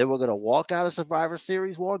 They were going to walk out of Survivor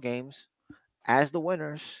Series War Games as the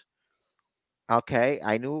winners. Okay,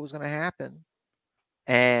 I knew it was going to happen,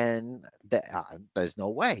 and there's no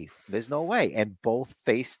way. There's no way. And both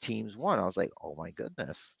face teams won. I was like, oh my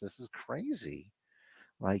goodness, this is crazy.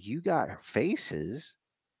 Like you got faces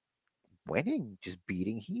winning, just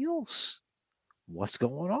beating heels. What's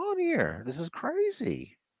going on here? This is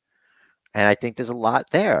crazy. And I think there's a lot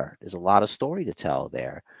there. There's a lot of story to tell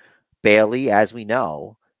there. Bailey, as we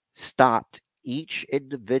know, stopped each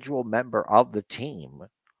individual member of the team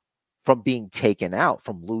from being taken out,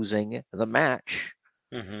 from losing the match.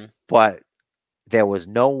 Mm-hmm. But there was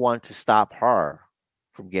no one to stop her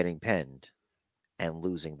from getting pinned and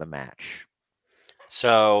losing the match.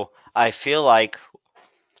 So I feel like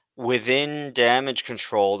within Damage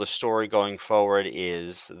Control, the story going forward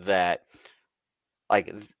is that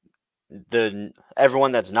like the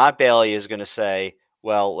everyone that's not Bailey is going to say,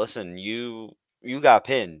 "Well, listen, you got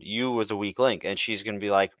pinned. You were the weak link," and she's going to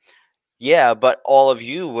be like, "Yeah, but all of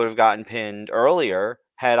you would have gotten pinned earlier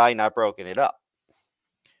had I not broken it up."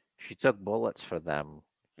 She took bullets for them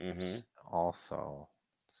Hmm. also.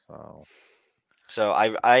 So So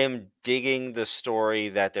I am digging the story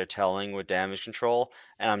that they're telling with Damage Control,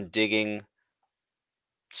 and I'm digging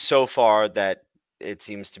so far that it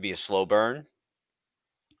seems to be a slow burn.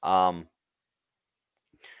 Um,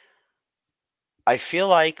 I feel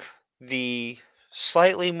like the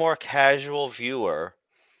slightly more casual viewer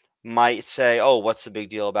might say, "Oh, what's the big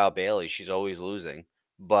deal about Bailey? She's always losing."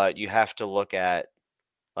 But you have to look at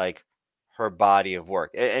like her body of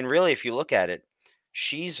work. And really if you look at it,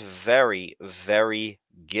 she's very very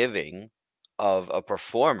giving of a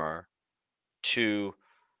performer to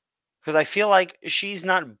cuz I feel like she's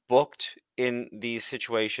not booked in these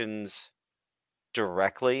situations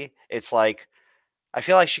directly. It's like I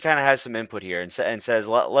feel like she kind of has some input here and says,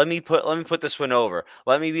 let me put this one over.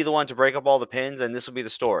 Let me be the one to break up all the pins and this will be the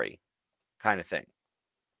story." Kind of thing.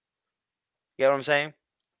 You get what I'm saying?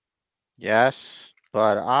 yes,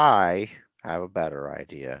 but I have a better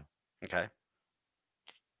idea. Okay.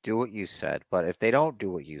 Do what you said, but if they don't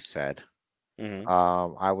do what you said, Mhm.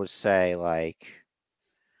 I would say like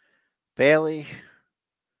Bailey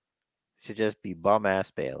should just be bum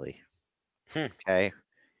ass Bailey. Hmm. Okay,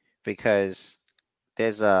 because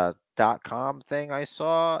there's a .com thing I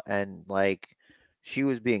saw, and like she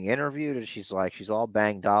was being interviewed, and she's like she's all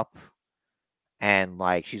banged up, and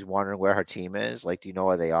like she's wondering where her team is. Like, do you know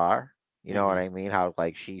where they are? You know what Mhm. I mean? How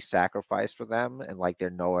like she sacrificed for them, and like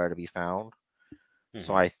they're nowhere to be found.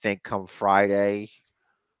 So Mhm. I think come Friday,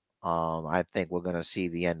 I think we're gonna see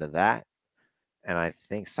the end of that, and I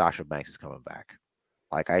think Sasha Banks is coming back.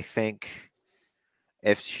 Like I think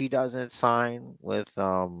if she doesn't sign with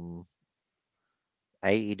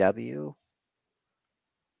AEW Mhm.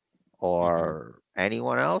 or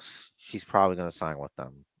anyone else, she's probably gonna sign with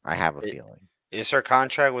them. I have a I- feeling. Is her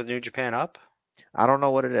contract with New Japan up? I don't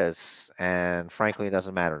know what it is, and frankly, it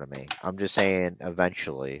doesn't matter to me. I'm just saying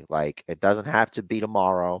eventually. Like it doesn't have to be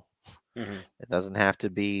tomorrow. Mhm. It doesn't have to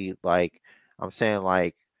be like I'm saying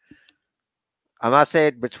like I'm not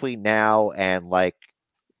saying between now and like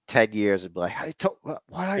 10 years and be like,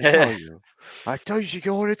 what I tell you? I tell you she's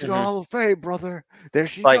going into the Mhm. Hall of Fame, brother. There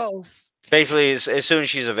she Like goes. basically, as soon as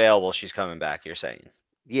she's available, she's coming back. You're saying?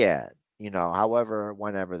 Yeah, however,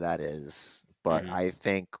 whenever that is. But Mhm. I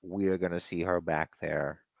think we're gonna see her back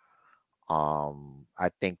there. I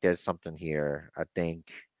think there's something here. I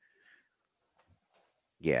think,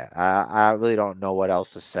 yeah, I really don't know what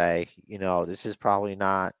else to say. This is probably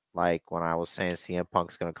not like when I was saying CM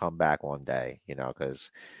Punk's gonna come back one day,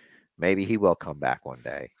 because maybe he will come back one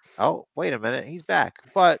day. Oh, wait a minute, he's back.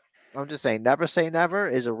 But I'm just saying, never say never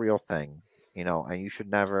is a real thing, and you should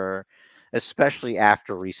never, especially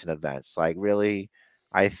after recent events. Like, really,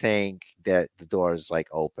 I think that the door is like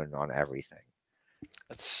open on everything.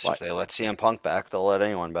 If But they let CM Punk back, they'll let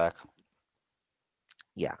anyone back.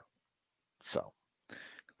 yeah, so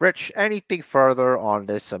Rich, anything further on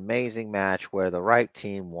this amazing match where the right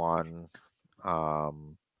team won?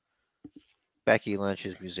 Um, Becky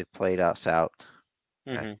Lynch's music played us out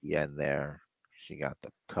at Mhm. the end there. She got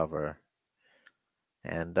the cover.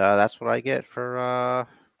 And that's what I get for.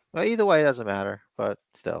 Well, either way, it doesn't matter. But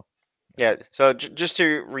still, Yeah. So just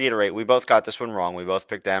to reiterate, we both got this one wrong. We both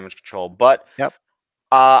picked Damage Control, but yep.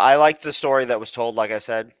 I liked the story that was told. Like I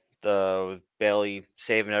said, with Bailey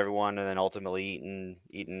saving everyone and then ultimately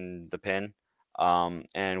eating the pin.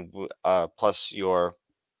 Plus your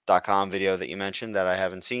 .com video that you mentioned that I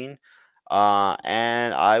haven't seen.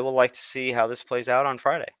 And I would like to see how this plays out on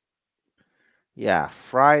Friday. Yeah,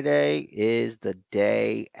 Friday is the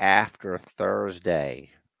day after Thursday.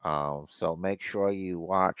 So make sure you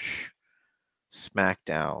watch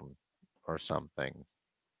SmackDown or something.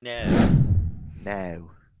 No.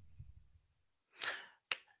 No.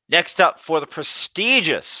 Next up for the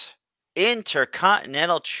prestigious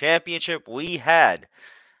Intercontinental Championship, we had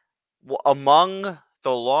among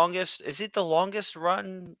the longest. Is it the longest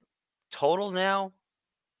run total now?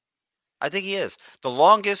 I think he is the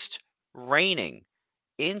longest reigning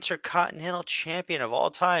Intercontinental Champion of all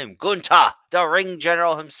time, Gunther, the Ring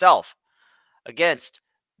General himself, against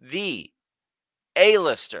the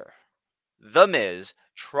A-lister, The Miz,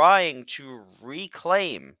 trying to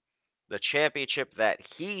reclaim the championship that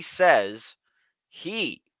he says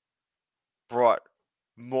he brought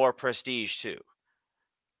more prestige to.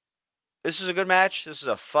 This was a good match. This is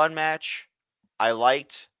a fun match. I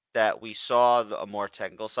liked that we saw a more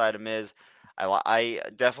technical side of Miz. I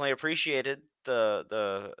definitely appreciated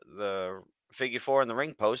the figure four in the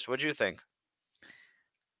ring post. What do you think?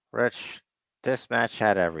 Rich, this match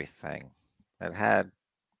had everything. It had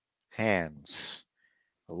hands,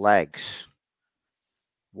 legs,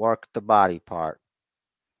 worked the body part.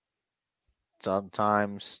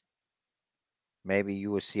 Sometimes maybe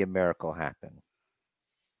you would see a miracle happen.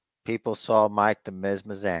 People saw Mike the Miz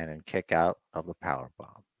Mizanin kick out of the power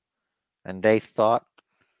bomb, and they thought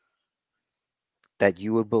that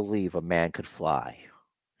you would believe a man could fly.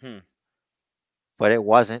 Hmm. But it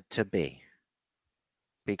wasn't to be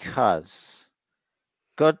because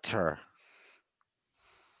Gunter,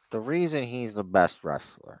 the reason he's the best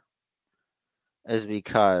wrestler is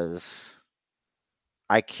because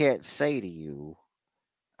I can't say to you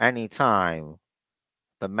anytime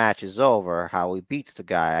the match is over how he beats the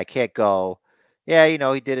guy. I can't go, yeah, he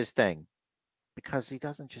did his thing because he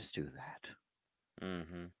doesn't just do that.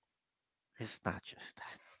 Mm-hmm. It's not just that.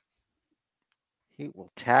 He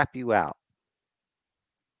will tap you out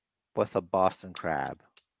with a Boston Crab.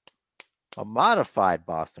 A modified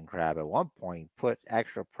Boston Crab at one point put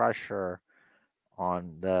extra pressure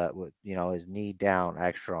on his knee down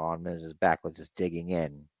extra on Miz's back was just digging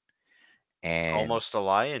in. And Almost a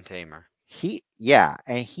lion tamer.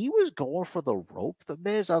 and he was going for the rope, the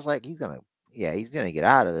Miz. I was like, he's gonna get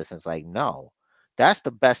out of this. And it's like, no. That's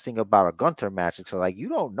the best thing about a Gunter match. So like you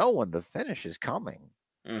don't know when the finish is coming.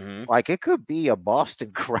 Mm-hmm. Like it could be a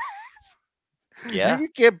Boston Crab. You Yeah. can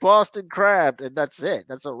get Boston Crabbed, and that's it.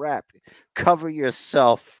 That's a wrap. Cover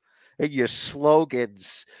yourself and your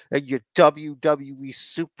slogans and your WWE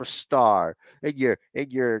superstar and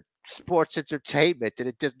your sports entertainment, and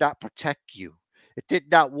it did not protect you. It did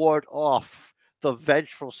not ward off the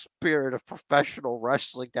vengeful spirit of professional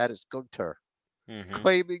wrestling that is Gunter, Mm-hmm.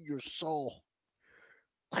 claiming your soul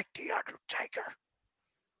like the Undertaker.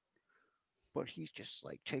 But he's just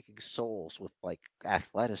like taking souls with like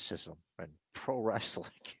athleticism and pro wrestling.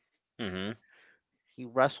 Mm-hmm. He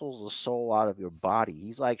wrestles the soul out of your body.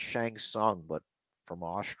 He's like Shang Tsung, but from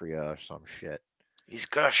Austria or some shit. He's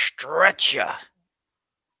gonna stretch you.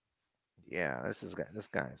 Yeah, this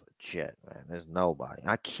guy is legit, man. There's nobody.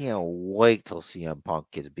 I can't wait till CM Punk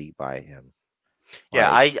gets beat by him.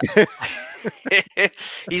 Yeah, Like,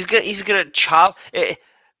 he's gonna chop.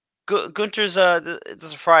 Gunter's this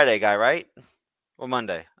is a Friday guy, right? Or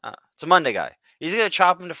Monday? It's a Monday guy. He's gonna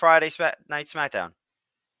chop him to Friday night SmackDown.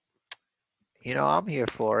 I'm here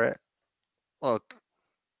for it. Look,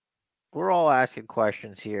 we're all asking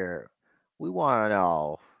questions here. We want to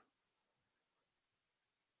know: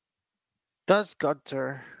 does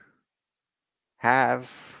Gunter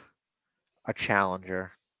have a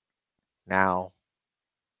challenger now?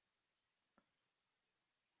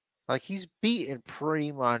 Like he's beaten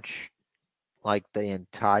pretty much like the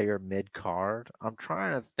entire mid card. I'm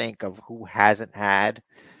trying to think of who hasn't had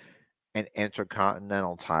an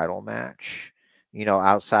intercontinental title match.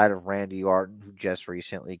 Outside of Randy Orton, who just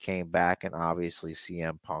recently came back, and obviously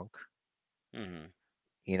CM Punk.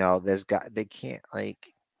 Mm-hmm. There's got they can't like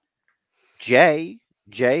Jay.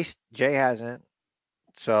 Jay hasn't,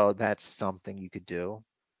 so that's something you could do.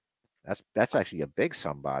 That's actually a big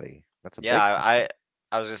somebody. That's a Yeah, big I somebody.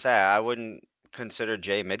 I was gonna say I wouldn't consider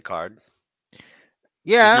Jay mid card. He's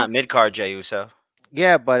Yeah, not mid card Jay Uso.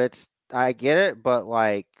 yeah, but I get it, but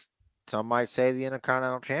like some might say the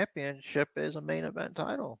Intercontinental Championship is a main event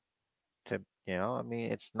title. I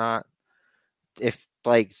mean, it's not if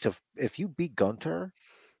like so if you beat Gunter,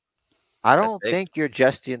 I That's don't big. think you're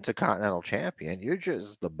just the Intercontinental Champion. You're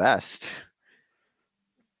just the best.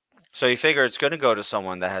 So you figure it's going to go to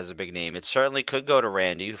someone that has a big name. It certainly could go to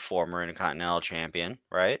Randy, former Intercontinental Champion,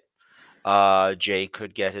 right? Jay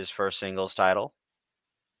could get his first singles title.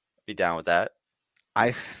 Be down with that.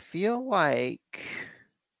 I feel like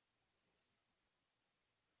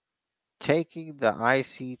taking the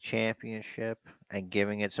IC championship and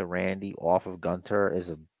giving it to Randy off of Gunter is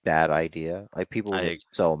a bad idea. Like people will I get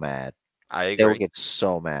so mad. I They will agree. get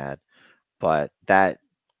so mad. But that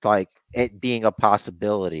like it being a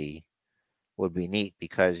possibility would be neat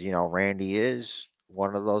because Randy is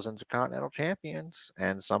one of those intercontinental champions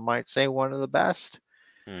and some might say one of the best.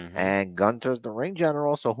 Hmm. And Gunter's the ring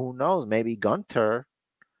general, so who knows? Maybe Gunter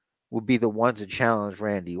would be the one to challenge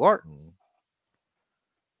Randy Orton.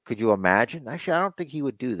 Could you imagine? Actually, I don't think he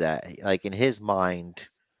would do that. Like in his mind,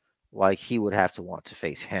 like he would have to want to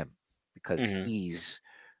face him because Hmm. he's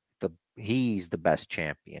the best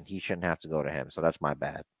champion. He shouldn't have to go to him. So that's my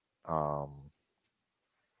bad.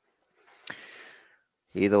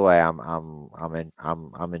 Either way,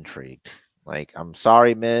 I'm intrigued. Like I'm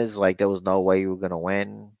sorry, Miz. Like there was no way you were gonna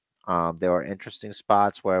win. There were interesting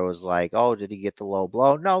spots where it was like, oh, did he get the low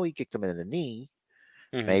blow? No, he kicked him in the knee.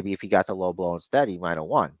 Hmm. Maybe if he got the low blow instead, he might have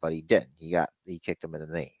won, but he didn't. He kicked him in the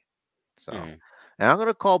knee. So, Hmm. and I'm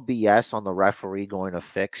gonna call BS on the referee going to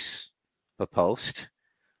fix the post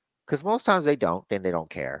because most times they don't, then they don't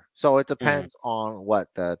care. So it Hmm. depends on what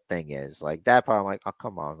the thing is. Like that part, I'm like, oh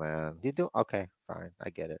come on, man, you do okay, fine, I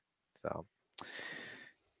get it. So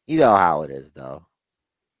you know how it is, though.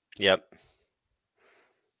 Yep.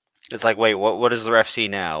 It's like, wait, what does the ref see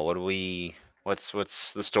now? What do we? What's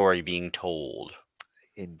the story being told?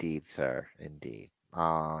 Indeed, sir. Indeed.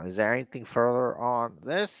 Is there anything further on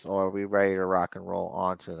this, or are we ready to rock and roll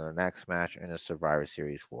on to the next match in the Survivor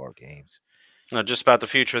Series War Games? Just about the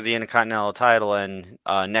future of the Intercontinental title and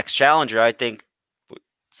next challenger. I think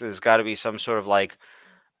there's got to be some sort of like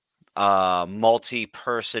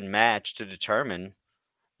multi-person match to determine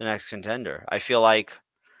the next contender. I feel like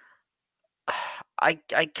I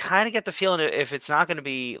kind of get the feeling that if it's not going to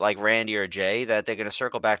be like Randy or Jay, that they're going to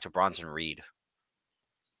circle back to Bronson Reed.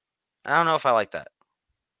 I don't know if I like that.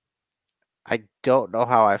 I don't know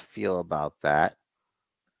how I feel about that.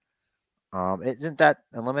 Isn't that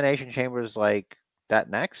Elimination Chambers like that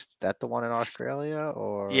next? That the one in Australia,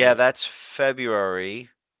 Yeah, or that's February.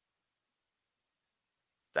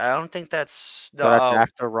 I don't think that's no. so that's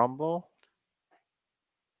after Rumble?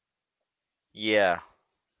 Yeah,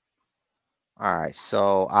 All right.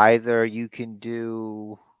 So either you can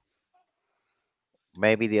do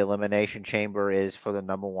maybe the Elimination Chamber is for the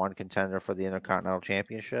number one contender for the Intercontinental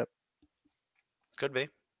Championship. could be.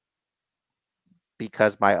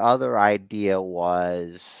 Because my other idea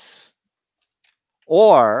was,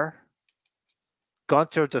 or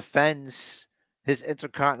Gunter defends his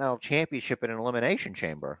Intercontinental Championship in an Elimination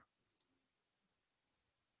Chamber.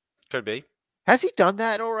 Could be. Has he done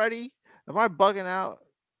that already? Am I bugging out?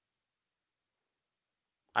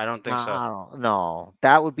 I don't think so. I don't know.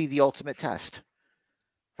 That would be the ultimate test.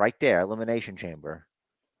 Right there, Elimination Chamber.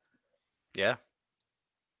 Yeah.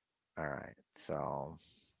 All right. So,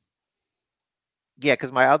 yeah,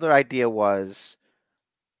 because my other idea was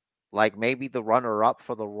like maybe the runner up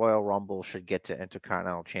for the Royal Rumble should get to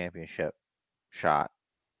Intercontinental Championship shot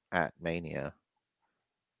at Mania.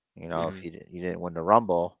 If Hmm. you didn't win the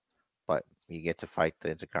Rumble, but you get to fight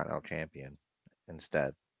the Intercontinental Champion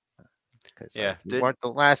instead. Because Yeah. like you Did. weren't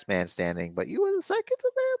the last man standing, but you were the second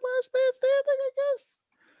to last man standing, I guess.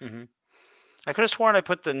 Hmm. I could have sworn I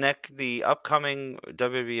put the upcoming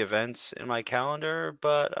WWE events in my calendar,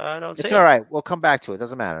 but I don't see It's all them. right. We'll come back to it.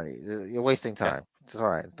 Doesn't matter. You're wasting Okay. time. It's all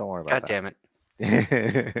right. Don't worry about God damn it.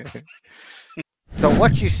 that. So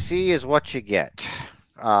what you see is what you get.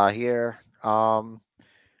 Here.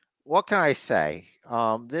 What can I say?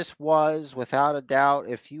 This was without a doubt,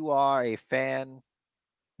 if you are a fan,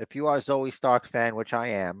 if you are a Zoe Stark fan, which I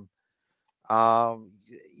am,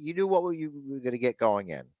 you knew what you were going to get going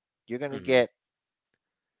in. You're going to Hmm. get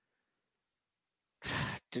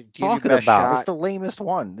to give your Talking best about? It's shot. the lamest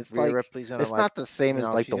one. It's Rhea like Ripley's going to it's not the same as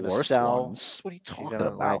like she's the going to worst sell. ones. What are you She's talking going to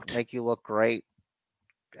like about? make you look great,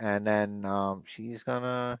 and then she's going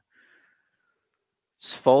to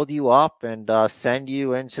fold you up and send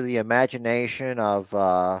you into the imagination of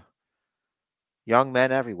young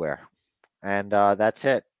men everywhere. And that's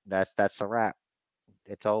it. That's a wrap.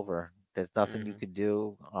 It's over. There's nothing you Hmm. can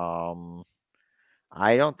do.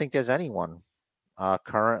 I don't think there's anyone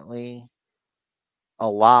currently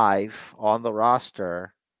alive on the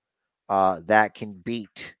roster that can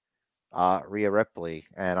beat Rhea Ripley,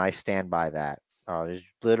 and I stand by that. There's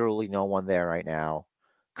literally no one there right now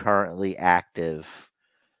currently active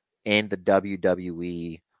in the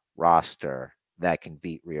WWE roster that can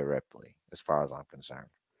beat Rhea Ripley, as far as I'm concerned.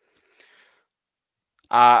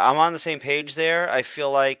 I'm on the same page there. I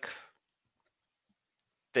feel like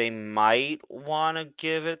they might want to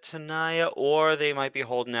give it to Nia, or they might be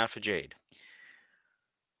holding out for Jade.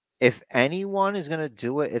 If anyone is going to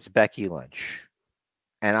do it, it's Becky Lynch.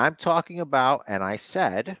 And I'm talking about, and I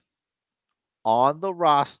said, on the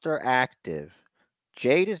roster active.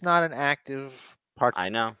 Jade is not an active part I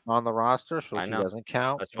know. on the roster, so I she know. doesn't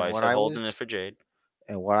count. That's why I said holding it for Jade.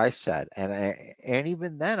 And what I said, and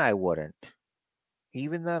even then I wouldn't.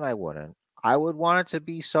 Even then I wouldn't. I would want it to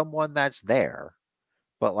be someone that's there,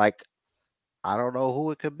 but like I don't know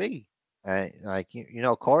who it could be. And like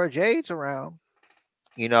Cora Jade's around.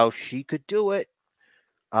 She could do it.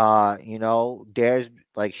 There's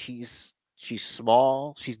like she's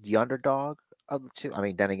small. She's the underdog of the two. I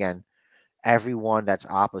mean, then again, everyone that's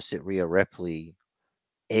opposite Rhea Ripley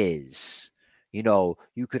is. You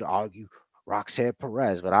could argue Roxanne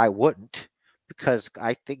Perez, but I wouldn't because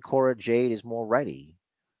I think Cora Jade is more ready.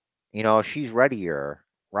 She's readier.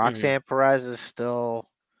 Mhm. Roxanne Perez is still,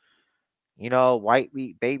 white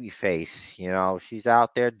meat baby face. She's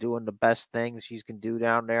out there doing the best things she can do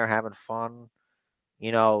down there, having fun,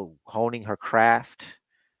 honing her craft,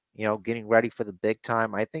 getting ready for the big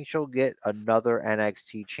time. I think she'll get another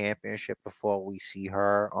NXT championship before we see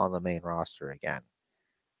her on the main roster again.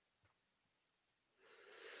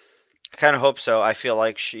 I kind of hope so. I feel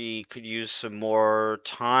like she could use some more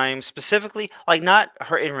time, specifically, like not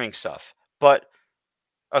her in ring stuff, but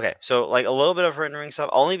okay, so like a little bit of her in ring stuff,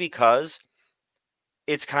 only because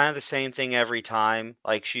it's kind of the same thing every time.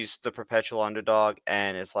 Like she's the perpetual underdog,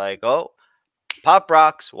 and it's like, oh, pop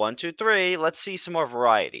rocks, 1, 2, 3. Let's see some more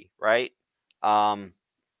variety, right? Um,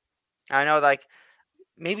 I know, like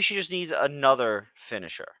maybe she just needs another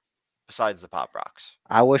finisher besides the pop rocks.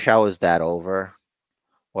 I wish I was that over,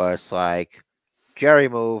 where it's like Jerry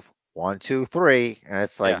move 1, 2, 3, and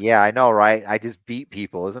it's like, Yeah, yeah, I know, right? I just beat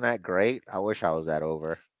people. Isn't that great? I wish I was that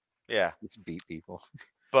over. yeah. Just beat people.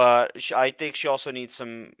 But I think she also needs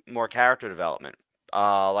some more character development.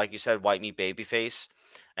 Like you said, white meat babyface,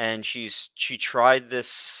 and she tried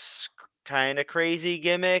this kind of crazy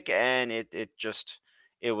gimmick, and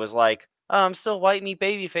it was like, oh, I'm still white meat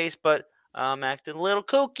babyface, but I'm acting a little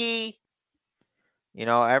kooky.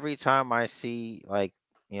 Every time I see like,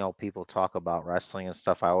 people talk about wrestling and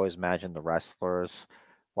stuff, I always imagine the wrestlers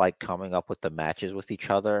like coming up with the matches with each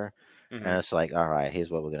other. Hmm. And it's like, all right,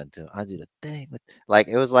 here's what we're gonna do. I do the thing with like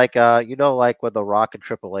it was like like when the Rock and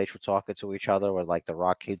Triple H were talking to each other, where like the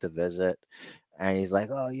Rock came to visit and he's like,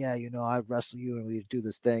 oh yeah, I wrestle you and we do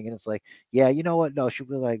this thing, and it's like, yeah, you know what? No, she'll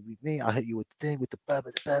be like me, I'll hit you with the thing with the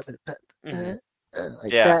Hmm.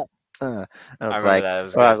 like Yeah, that. And I I was remember like, that. It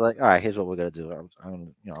was or I good. was like, all right, here's what we're gonna do. I'm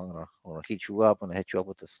gonna heat you up. I'm gonna hit you up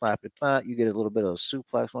with the slap it butt. You get a little bit of a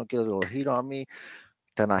suplex. Want to get a little heat on me.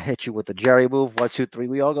 Then I hit you with the Jerry move. 1, 2, 3.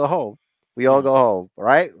 We all go home. We all Mhm. go home. All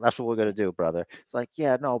right. That's what we're gonna do, brother. It's like,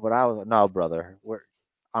 yeah, no, but no, brother.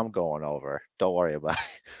 I'm going over. Don't worry about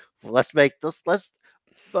it. Let's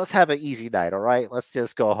have an easy night. All right. Let's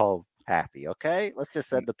just go home happy. Okay. Let's just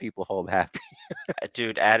send the people home happy.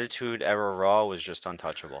 Dude, Attitude Era Raw was just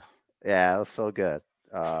untouchable. Yeah, it was so good.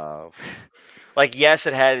 Uh, Like, yes,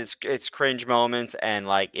 it had its cringe moments, and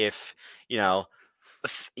like you know,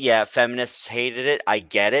 yeah, feminists hated it. I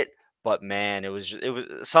get it, but man, it was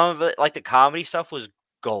some of it, like the comedy stuff, was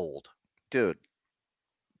gold. dude,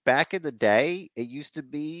 back in the day, it used to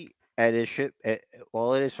be, and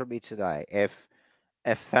well, it is for me today. If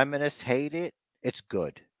feminists hate it, it's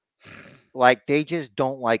good. Like they just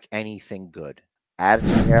don't like anything good.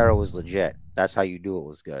 Attitude Era was legit. That's how you do it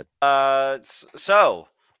was good. So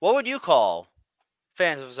what would you call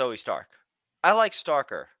fans of Zoe Stark? I like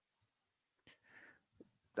Starker.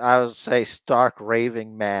 I would say stark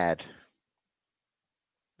raving mad,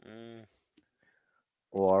 Mm,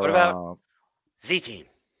 what or about Z Team?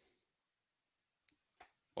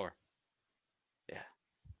 Or yeah,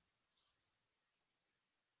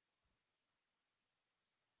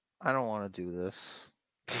 I don't want to do this.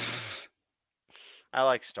 I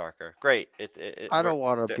like Starker. Great. I don't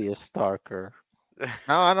want to the- be a Starker.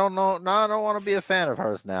 No, I don't know. No, I don't want to be a fan of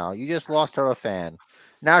hers now. You just lost her a fan.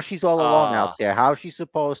 Now she's all alone out uh there. How's she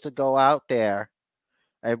supposed to go out there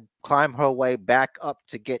and climb her way back up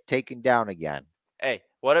to get taken down again? hey,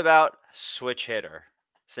 what about Switch Hitter?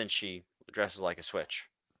 Since she dresses like a switch,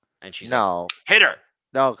 and she's a No, hitter.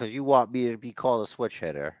 no, because you want me to be called a switch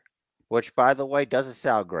hitter, which, by the way, doesn't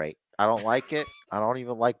sound great. I don't like it. I don't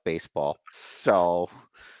even like baseball. So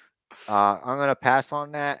I'm gonna pass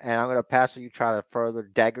on that, and I'm gonna pass on you try to further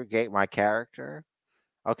degrade my character.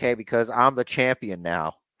 Okay, because I'm the champion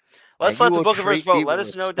now, and Let's you let the will Bookiverse treat vote. me Let with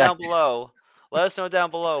us know down respect. below. Let us know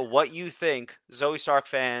down below what you think Zoe Stark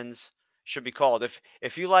fans should be called.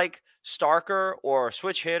 If you like Starker or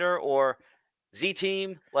Switch Hitter or Z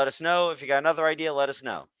Team, let us know. If you got another idea, let us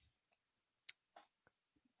know.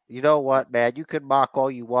 You know what, man? You can mock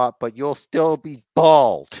all you want, but you'll still be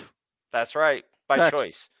bald. That's right. By That's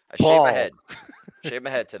choice. I shaved my bald. head. Shaved my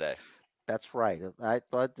head today. That's right. I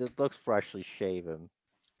thought it looks freshly shaven.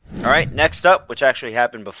 All right, next up, which actually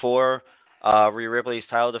happened before Rhea Ripley's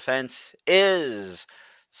title defense, is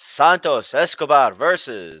Santos Escobar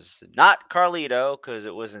versus not Carlito, because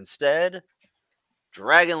it was instead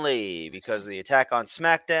Dragon Lee, because of the attack on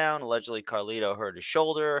SmackDown. Allegedly, Carlito hurt his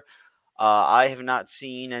shoulder. I have not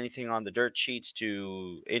seen anything on the dirt sheets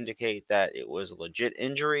to indicate that it was a legit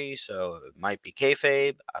injury, so it might be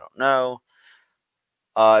kayfabe. I don't know.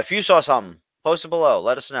 If you saw something, post it below.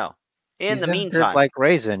 Let us know. In He's the injured meantime, like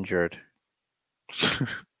Ray's injured.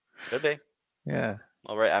 could be. Yeah.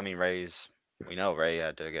 Well, we know Ray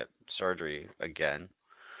had to get surgery again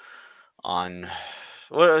on,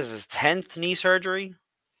 what was his 10th knee surgery?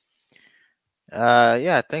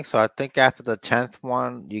 Yeah, I think so. I think after the 10th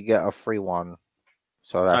one, you get a free one.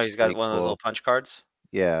 So Oh, that's he's got pretty one of those little cool. punch cards.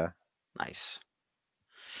 Yeah. Nice.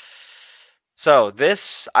 So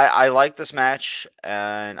I like this match,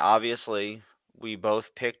 and obviously we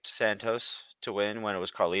both picked Santos to win when it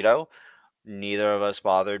was Carlito. Neither of us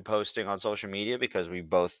bothered posting on social media because we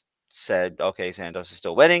both said, okay, Santos is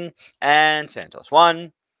still winning, and Santos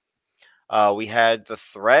won. We had the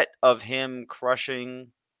threat of him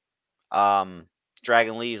crushing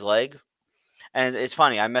Dragon Lee's leg. And it's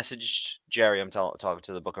funny, I messaged Jerry. I'm talking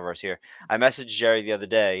to the Bookiverse here. I messaged Jerry the other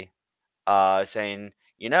day saying,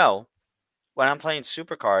 when I'm playing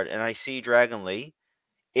Supercard and I see Dragon Lee,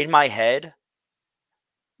 in my head,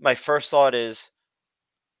 my first thought is,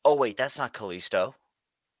 oh, wait, that's not Kalisto.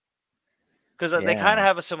 Because they Yeah. kind of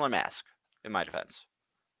have a similar mask, in my defense.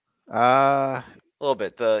 Uh, A little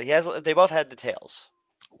bit. They both had the tails.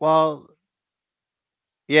 well,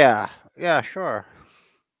 yeah. Yeah, sure.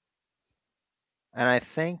 And I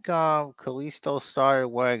think Kalisto started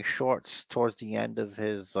wearing shorts towards the end of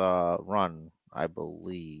his run, I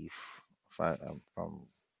believe. If I'm from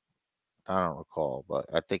I don't recall, but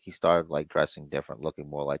I think he started like dressing different, looking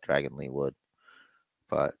more like Dragon Lee would.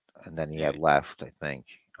 But and then he Yeah. had left, I think.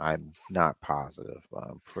 I'm not positive, but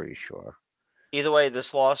I'm pretty sure. Either way,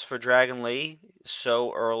 this loss for Dragon Lee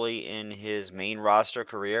so early in his main roster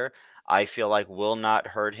career, I feel like will not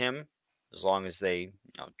hurt him as long as they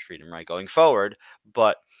treat him right going forward.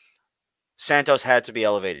 But Santos had to be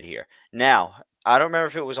elevated here. Now, I don't remember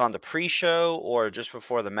if it was on the pre-show or just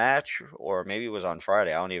before the match, or maybe it was on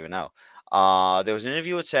Friday. I don't even know. There was an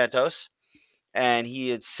interview with Santos, and he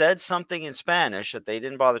had said something in Spanish that they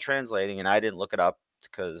didn't bother translating, and I didn't look it up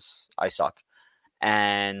because I suck.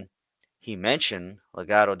 And he mentioned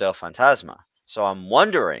Legado del Fantasma. So I'm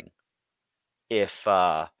wondering if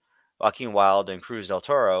Joaquin Wilde and Cruz del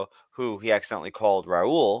Toro, who he accidentally called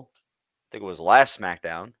Raul, I think it was last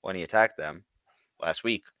SmackDown when he attacked them last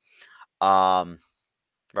week. Raul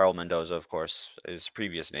Mendoza, of course, his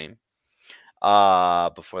previous name,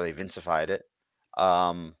 before they Vincified it.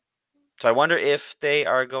 So I wonder if they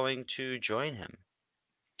are going to join him.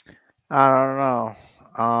 I don't know.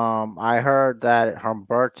 I heard that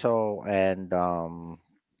Humberto and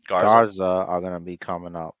Garza are gonna be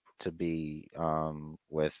coming up to be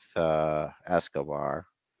with Escobar.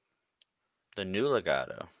 The new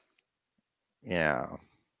Legado. Yeah.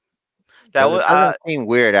 That But was it doesn't seem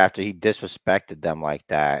weird after he disrespected them like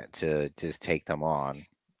that to just take them on.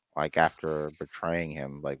 Like after betraying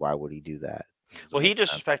him, like why would he do that? Doesn't well, he make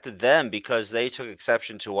sense. disrespected them because they took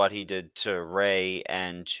exception to what he did to Ray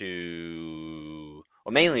and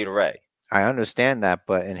mainly to Ray. I understand that,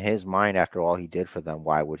 but in his mind, after all he did for them,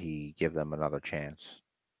 why would he give them another chance?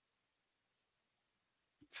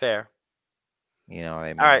 Fair. You know what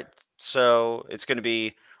I mean? All right, so it's going to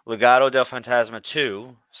be Legado del Fantasma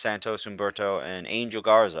 2, Santos Humberto and Angel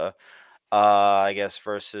Garza, I guess,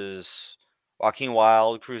 versus Joaquin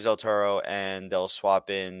Wilde, Cruz del Toro, and they'll swap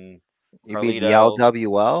in You mean the Carlito.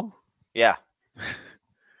 LWO? Yeah,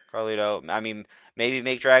 Carlito. I mean, maybe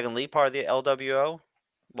make Dragon Lee part of the LWO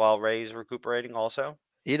while Ray's recuperating also.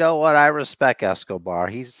 You know what? I respect Escobar.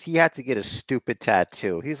 He had to get a stupid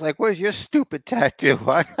tattoo. He's like, "Where's your stupid tattoo?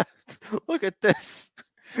 Look at this.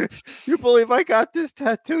 You believe I got this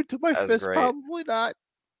tattoo to my That's fist? great. Probably not.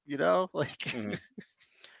 Like, Mhm.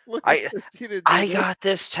 look at this. You didn't do I this. got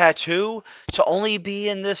this tattoo to only be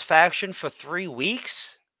in this faction for 3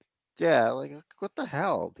 weeks. Yeah, like what the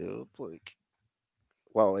hell, dude? Like,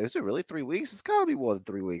 well, is it really 3 weeks? It's gotta be more than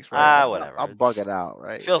 3 weeks, right? Whatever. I'm bugging out,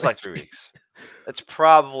 right? Feels like 3 weeks. It's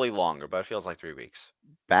probably longer, but it feels like 3 weeks.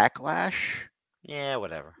 Backlash. Yeah,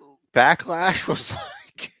 whatever. Backlash was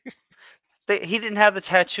like He didn't have the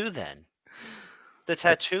tattoo then. The that's.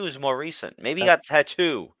 tattoo is more recent. Maybe he That's got the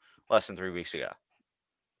tattoo less than 3 weeks ago.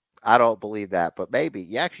 I don't believe that, but maybe.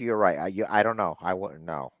 Yeah, actually, you're right. I don't know. I wouldn't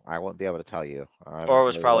know. I wouldn't be able to tell you. I Or haven't it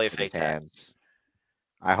was really probably a looked at his fake tat hands.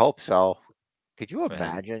 I hope so. Could you for him.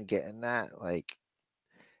 imagine getting that? Like,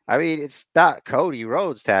 I mean, it's not Cody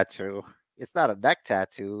Rhodes' tattoo. It's not a neck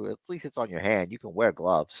tattoo. At least it's on your hand. You can wear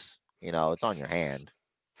gloves. It's on your hand.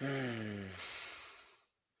 Hmm.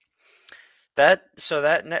 That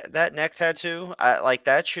neck tattoo, like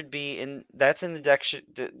that should be in that's in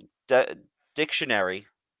the dictionary,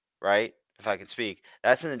 right? If I can speak,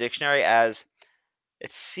 that's in the dictionary as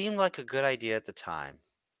it seemed like a good idea at the time.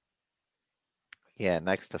 Yeah,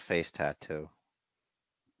 next to face tattoo.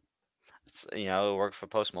 It worked for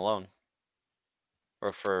Post Malone,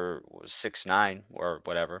 worked for 6ix9ine or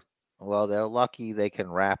whatever. Well, they're lucky they can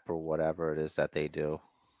rap or whatever it is that they do.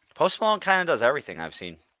 Post Malone kind of does everything I've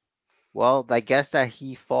seen. Well, I guess that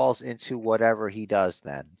he falls into whatever he does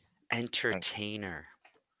then. Entertainer.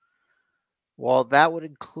 Well, that would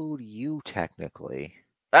include you technically.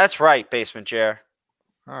 That's right, basement chair.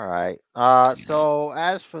 All right. So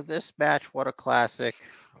as for this match, what a classic,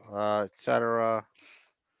 etc.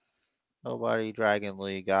 Nobody Dragon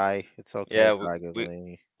Lee guy. It's okay, Yeah, Dragon we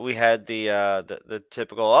Lee. we had the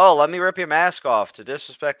typical, oh, let me rip your mask off to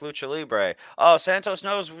disrespect lucha libre. Oh, Santos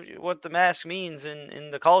knows what the mask means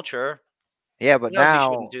in the culture. Yeah, He but knows he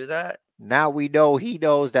shouldn't do that. now we know he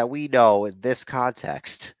knows that we know in this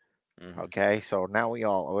context. Hmm. Okay, so now we're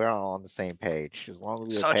all on the same page as long as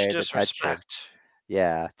we were Such paying attention. disrespect.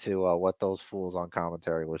 Yeah, to what those fools on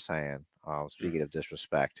commentary were saying. Speaking Mm. of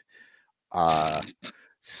disrespect. Uh,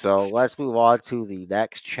 so let's move on to the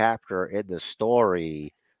next chapter in the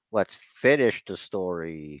story. Let's finish the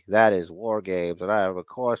story. That is War Games, and I am of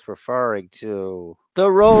course referring to the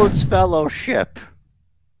Rhodes Fellowship,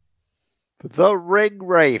 the Ring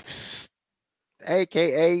Wraiths,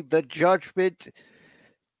 aka the Judgment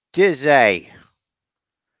Dizzy.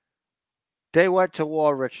 They went to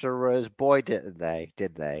war, Richard. Boy, didn't they?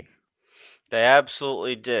 Did they? They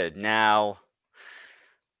absolutely did. Now,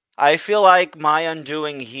 I feel like my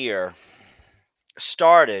undoing here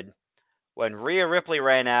started when Rhea Ripley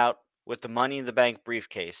ran out with the Money in the Bank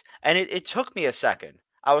briefcase. And it took me a second.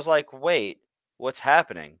 I was like, wait, what's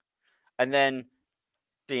happening? And then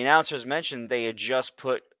the announcers mentioned they had just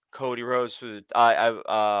put Cody Rhodes through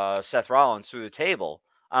Seth Rollins through the table.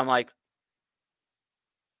 I'm like,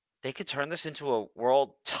 they could turn this into a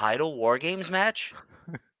world title War Games match?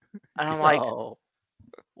 And I'm like, Yo,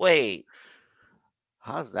 wait,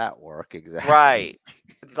 how's that work exactly? right.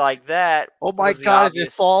 Like that Oh my was the God, is it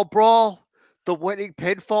obvious. Fall Brawl? The winning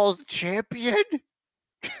pinfall is the champion?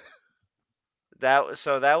 That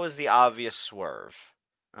was the obvious swerve.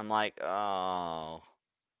 I'm like, oh.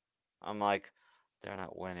 I'm like, they're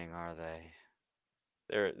not winning, are they?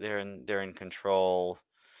 They're in control.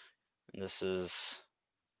 And this is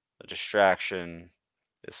a distraction.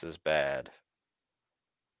 This is bad.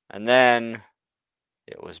 And then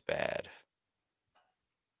it was bad.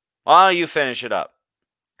 Why don't you finish it up?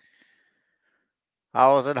 I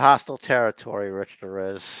was in hostile territory, Rich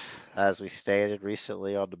Derez. As we stated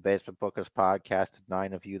recently on the Basement Bookers podcast,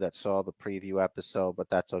 9 of you that saw the preview episode, but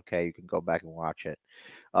that's okay. You can go back and watch it.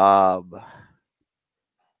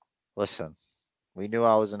 Listen, we knew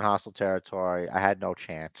I was in hostile territory. I had no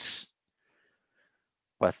chance.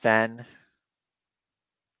 But then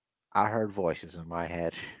I heard voices in my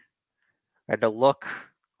head. And the look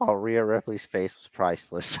on Rhea Ripley's face was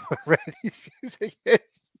priceless. Randy's music hit.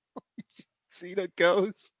 Cena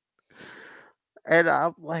goes. And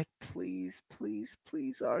I'm like, please, please,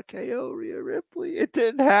 please, RKO Rhea Ripley. It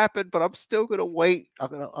didn't happen, but I'm still gonna wait. I'm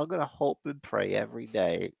gonna hope and pray every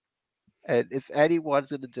day. And if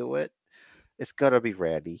anyone's gonna do it, it's gonna be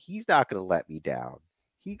Randy. He's not gonna let me down.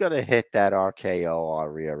 He's gonna hit that RKO on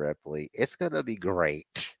Rhea Ripley. It's gonna be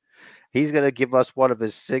great. He's gonna give us one of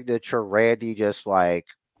his signature Randy, just like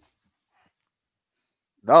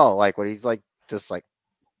no, like when he's like just like,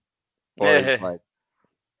 or he's like,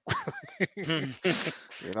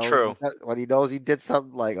 True. when he knows he did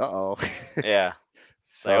something like, uh oh. Yeah.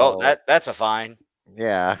 Like, oh, So that's a fine.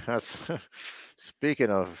 yeah, that's speaking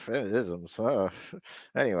of feminisms.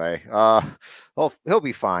 Anyway, he'll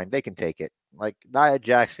be fine. They can take it. Like Nia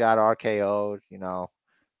Jax got RKO'd,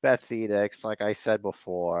 Beth Phoenix, like I said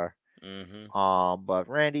before. Hmm. But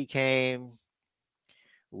Randy came,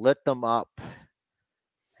 lit them up,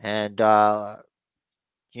 and JD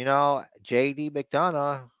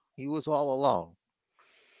McDonough, he was all alone,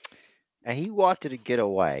 and he wanted to get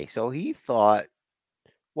away. So he thought,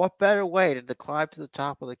 what better way than to climb to the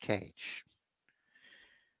top of the cage?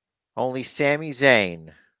 Only Sami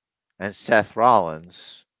Zayn and Seth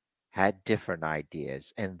Rollins had different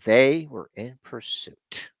ideas, and they were in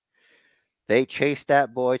pursuit. They chased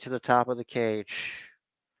that boy to the top of the cage.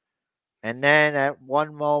 And then at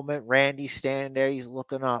one moment, Randy's standing there. He's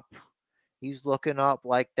looking up. He's looking up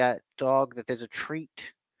like that dog that there's a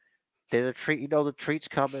treat. There's a treat. You know the treat's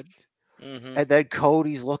coming. Mm-hmm. And then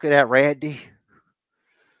Cody's looking at Randy.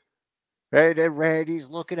 And then Randy's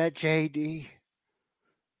looking at JD.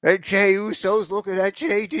 And Jey Uso's looking at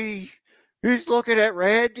JD. He's looking at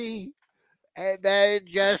Randy. And then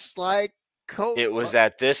just like Cody. It was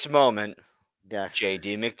at this moment Yes.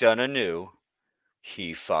 J.D. McDonough knew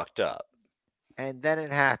he fucked up. And then it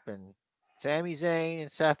happened. Sami Zayn and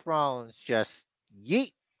Seth Rollins just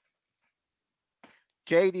yeet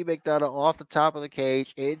JD McDonough off the top of the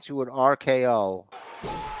cage into an RKO.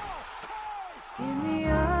 In the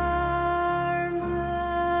arms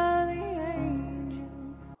of the angel.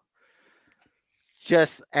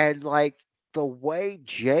 Just and like the way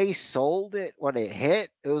Jay sold it when it hit,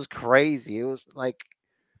 it was crazy. It was like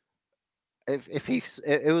if he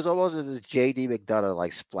it was almost as if JD McDonough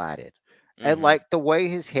like splatted. And Mhm. like the way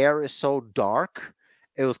his hair is so dark,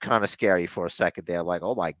 it was kind of scary for a second there. Like,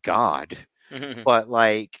 oh my God. But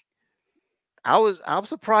like I'm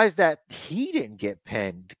surprised that he didn't get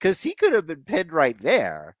pinned because he could have been pinned right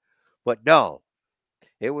there. But no,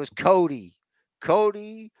 it was Cody.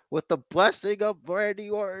 Cody with the blessing of Randy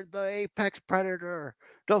Orton, the Apex Predator,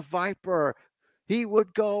 the Viper. He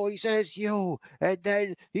would go, he says, you, and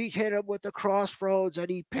then he hit him with the crossroads and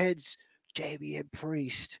he pins Damian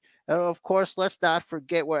Priest. And of course, let's not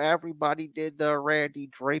forget where everybody did the Randy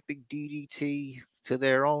draping DDT to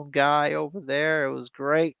their own guy over there. It was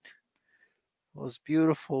great. It was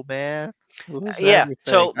beautiful, man. It was Yeah.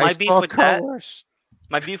 everything. So I my beef saw with that, colors.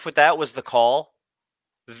 was the call.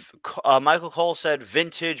 Michael Cole said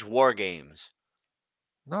vintage war games.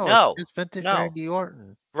 No, No, it's vintage no. Randy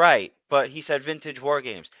Orton. Right, but he said vintage war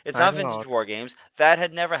games. It's I not know, vintage war games. That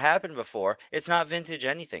had never happened before. It's not vintage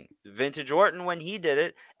anything. Vintage Orton when he did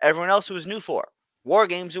it, everyone else it was new for. War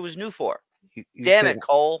games it was new for. You Damn should it,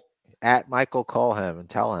 Cole. at Michael call him and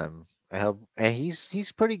tell him. And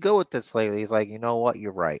he's pretty good with this lately. He's like, you know what,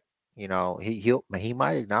 you're right. You know, he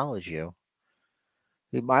might acknowledge you.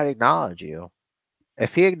 He might acknowledge you.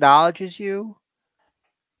 If he acknowledges you,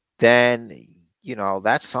 then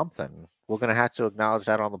that's something. We're gonna have to acknowledge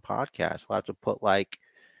that on the podcast. We'll have to put like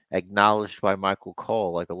acknowledged by Michael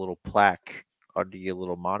Cole, like a little plaque under your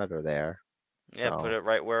little monitor there. Yeah, put So, it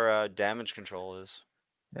right where damage control is.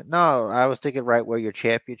 no, I was thinking right where your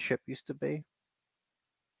championship used to be.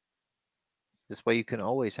 This way you can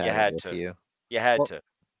always You have it had with to. you. You had Well, to.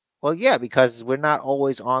 well, yeah, because we're not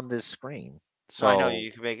always on this screen. No, I know So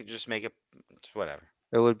you can make it. It's whatever.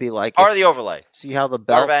 it would be like Part of the overlay. see how the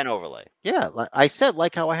Part of belt. an overlay. Yeah, like I said,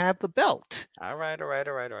 like how I have the belt, All right.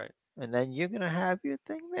 and then you're gonna have your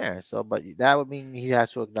thing there. So, but that would mean he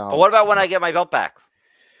has to acknowledge. But what about when that. I get my belt back?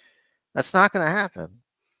 That's not gonna happen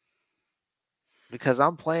because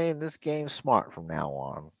I'm playing this game smart from now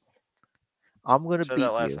on. I'm gonna Said beat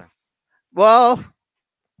that last you. time. Well,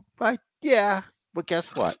 but yeah, but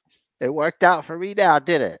guess what? It worked out for me now,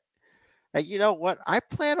 did it? And you know what? I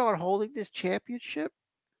plan on holding this championship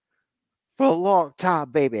for a long time,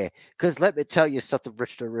 baby. Because let me tell you something,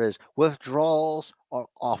 Rich, there is. Withdrawals are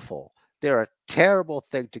awful. They're a terrible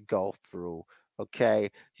thing to go through. Okay.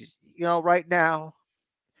 Right now,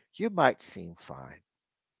 you might seem fine.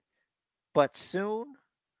 But soon,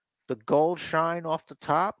 the gold shine off the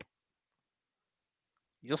top,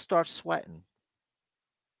 you'll start sweating.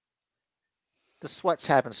 The sweats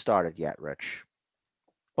haven't started yet, Rich.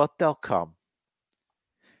 But they'll come.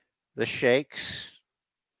 The shakes,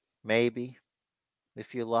 maybe,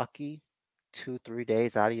 if you're lucky, 2, 3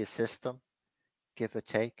 days out of your system, give or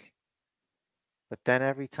take. But then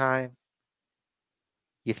every time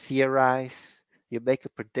you theorize, you make a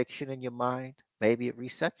prediction in your mind, maybe it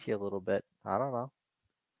resets you a little bit. I don't know.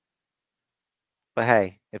 But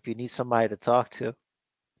hey, if you need somebody to talk to,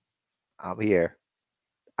 I'm here.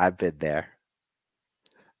 I've been there.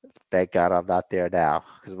 Thank God I'm not there now.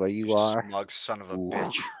 Because where you are, Smug son of a ooh.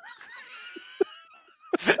 bitch.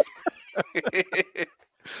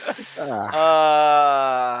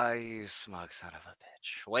 Ah, You smug son of a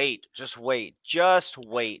bitch. Wait, just wait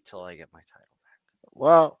till I get my title back.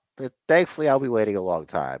 well, thankfully I'll be waiting a long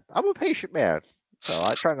time. I'm a patient man, so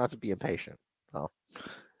I try not to be impatient. So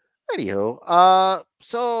Anywho,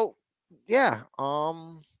 so yeah,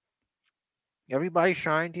 everybody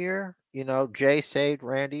shined here. You know, Jay saved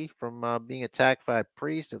Randy from being attacked by a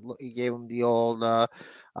priest. And he gave him the old, I'm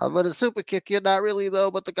gonna super kick you, not really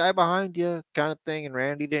though, but the guy behind you kind of thing. And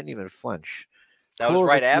Randy didn't even flinch. That was Cool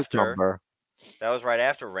as a right after. cucumber. That was right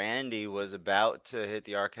after Randy was about to hit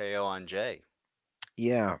the RKO on Jay.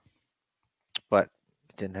 Yeah, but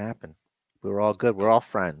it didn't happen. We were all good. We're all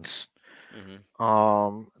friends. Hmm.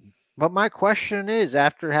 Um, but my question is,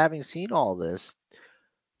 after having seen all this,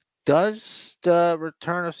 does the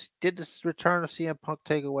return of did this return of CM Punk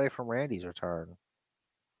take away from Randy's return?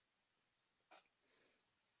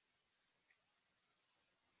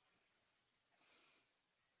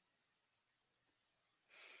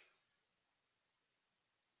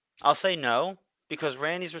 I'll say no because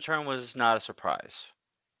Randy's return was not a surprise.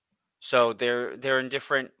 So they're in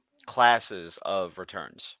different classes of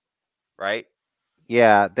returns, right?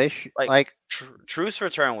 Yeah, they should Like like Truth's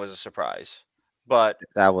return was a surprise, but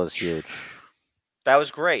that was Tr- huge. that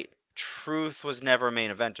was great. Truth was never a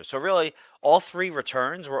main eventer. So really, all three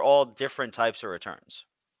returns were all different types of returns.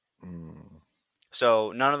 Mm.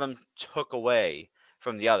 So none of them took away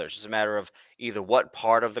from the others. It's a matter of either what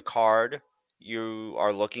part of the card you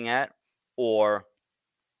are looking at or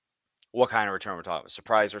what kind of return we're talking about.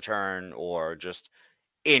 Surprise return or just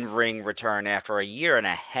in ring return after a year and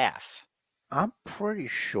a half. I'm pretty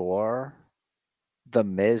sure the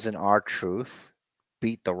Miz and R Truth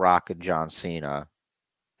beat The Rock and John Cena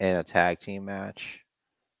in a tag team match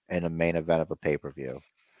in a main event of a pay per view,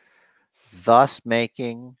 thus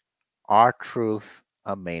making R Truth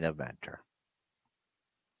a main eventer.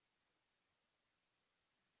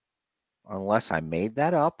 Unless I made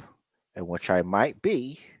that up, in which I might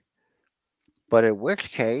be, but in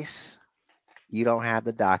which case you don't have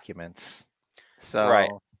the documents.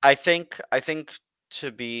 Right. So I think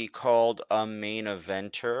to be called a main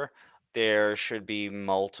eventer, there should be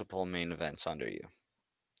multiple main events under you.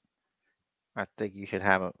 I think you should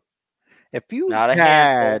have a. If you Not a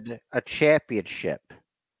handful. had a championship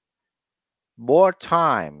more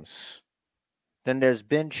times than there's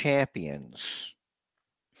been champions,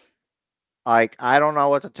 like I don't know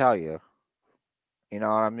what to tell you. You know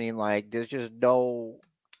what I mean? Like there's just no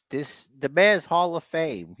this the man's Hall of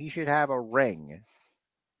Fame. He should have a ring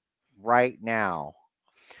right now.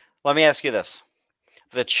 Let me ask you this.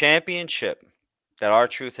 The championship that our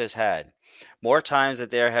truth has had, more times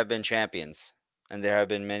that there have been champions, and there have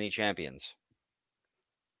been many champions.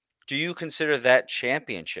 Do you consider that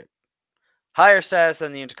championship higher status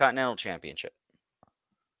than the Intercontinental Championship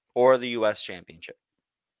or the US Championship?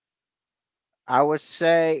 I would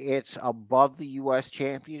say it's above the US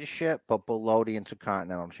championship, but below the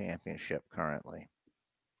Intercontinental Championship currently.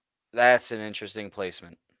 That's an interesting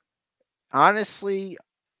placement. Honestly,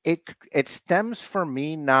 it stems from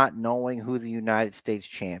me not knowing who the United States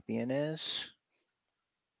champion is.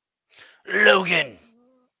 Logan.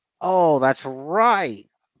 Oh, that's right.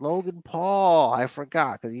 Logan Paul. I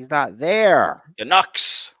forgot because he's not there. The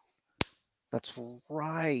Nux. That's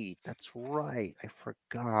right. That's right. I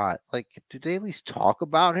forgot. Like, do they at least talk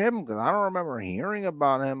about him? Because I don't remember hearing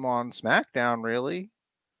about him on SmackDown, really.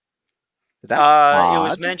 That's It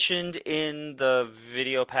was odd. mentioned in the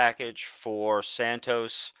video package for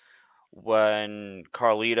Santos when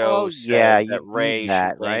Oh, Carlito yeah. said that You'd need Ray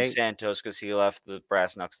should that, blame right? Santos because he left the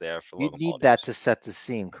brass knucks there for You'd Logan Paul need to that use. to set the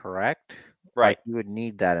scene, correct? Like, Right. you would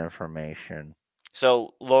need that information.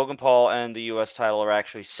 So Logan Paul and the U.S. title are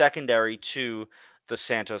actually secondary to the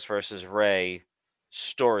Santos versus Ray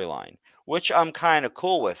storyline, which I'm kind of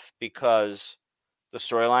cool with because the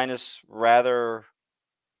storyline is rather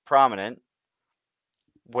prominent,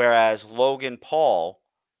 whereas Logan Paul,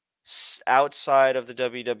 outside of the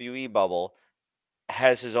WWE bubble,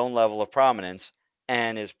 has his own level of prominence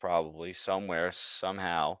and is probably somewhere,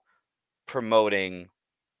 somehow, promoting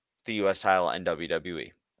the U.S. title and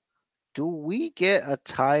WWE. Do we get a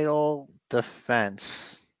title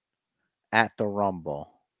defense at the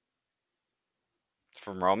Rumble?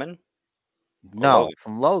 From Roman or No, Logan?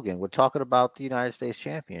 from Logan. We're talking about the United States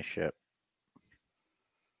Championship.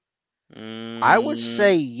 I would Mm,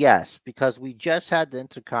 say yes, because we just had the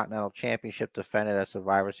Intercontinental Championship defended at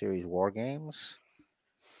Survivor Series War Games.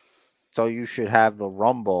 So you should have the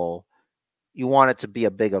Rumble. You want it to be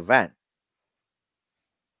a big event.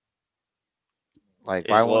 Like,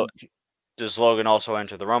 why is wouldn't you? does Logan also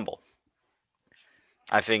enter the Rumble?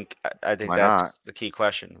 I think Why that's not? the key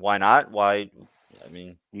question. Why not? Why? I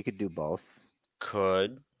mean, You could do both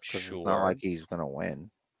could because it's not sure, like he's going to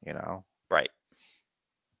win, you know, right?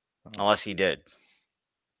 uh, Unless he did.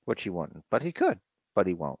 which he wouldn't. But he could, but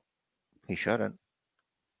he won't. He shouldn't.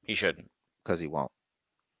 He shouldn't. because he won't.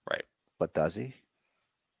 Right. But does he?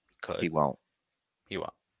 Could. He won't. He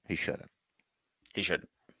won't. He shouldn't. He shouldn't.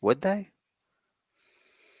 Would they?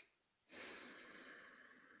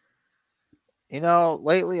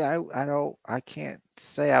 Lately I can't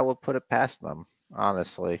say I would put it past them,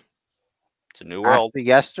 honestly. It's a new world. After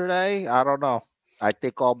yesterday, I don't know. I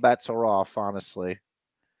think all bets are off, honestly.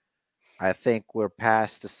 I think we're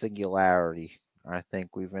past the singularity. I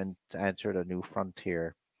think we've entered a new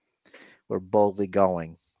frontier. We're boldly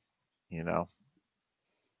going, you know.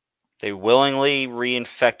 They willingly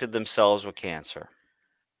reinfected themselves with cancer.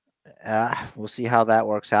 We'll see how that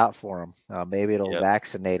works out for them. Maybe it'll Yep.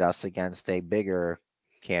 vaccinate us against a bigger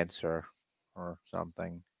cancer or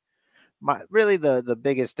something. Really, the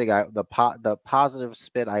biggest thing the positive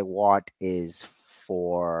spin I want is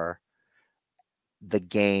for the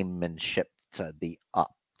gamemanship to be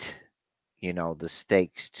upped. The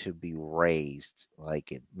stakes to be raised.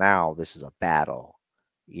 Now, this is a battle.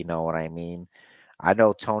 You know what I mean? I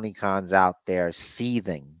know Tony Khan's out there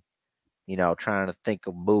seething. Trying to think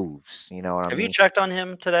of moves. You know what I Have mean? you checked on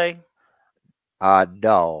him today?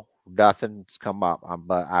 No, nothing's come up.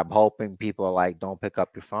 But I'm hoping people are like, don't pick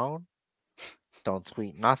up your phone, don't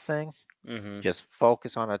tweet nothing, Mm-hmm. just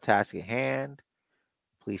focus on the task at hand.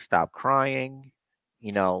 Please stop crying.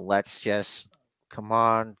 Let's just come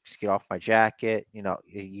on, just get off my jacket.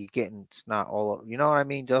 You getting it's not all. You know what I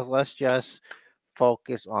mean? Let's just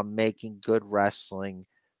focus on making good wrestling,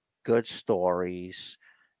 good stories.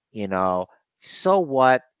 So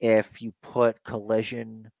what if you put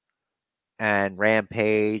Collision and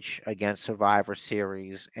Rampage against Survivor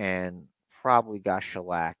Series and probably got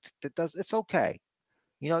shellacked? It's okay.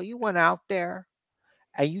 You went out there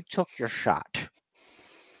and you took your shot.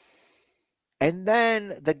 And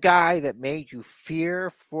then the guy that made you fear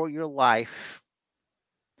for your life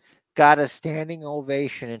got a standing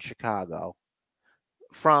ovation in Chicago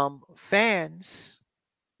from fans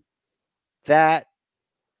that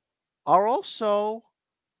are also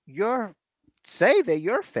they're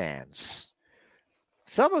your fans.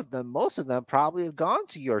 Some of them, most of them probably have gone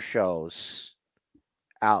to your shows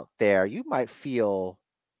out there. You might feel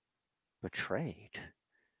betrayed.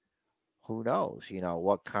 Who knows,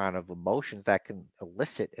 what kind of emotions that can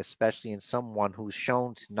elicit, especially in someone who's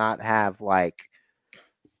shown to not have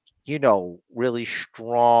really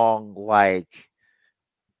strong,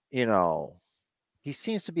 you know, he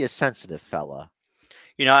seems to be a sensitive fella.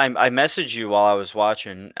 I messaged you while I was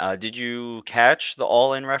watching. Did you catch the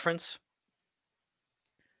All In reference?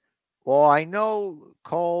 Well, I know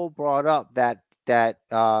Cole brought up that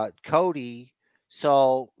Cody.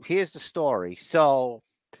 So here's the story. So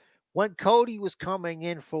when Cody was coming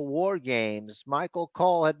in for War Games, Michael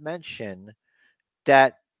Cole had mentioned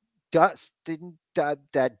that Dusty,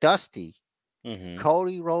 Mm-hmm.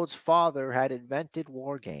 Cody Rhodes' father, had invented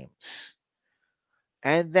War Games.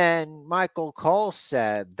 And then Michael Cole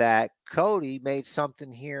said that Cody made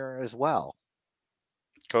something here as well.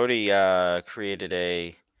 Cody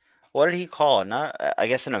created what did he call it? Not, I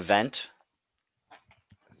guess, an event.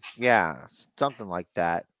 Yeah, something like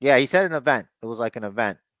that. Yeah, he said an event. It was like an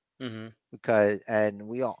event Mm-hmm. and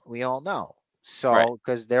we all know. Right. So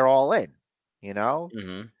because they're all in, you know.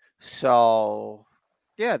 Mm-hmm. So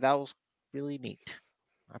yeah, that was really neat.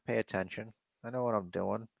 I pay attention. I know what I'm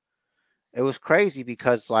doing. It was crazy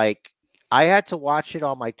because I had to watch it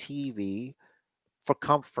on my TV for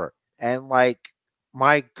comfort, and my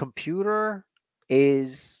computer it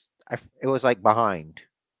was behind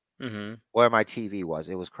Mm-hmm. where my TV was.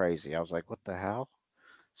 It was crazy. I was like, what the hell?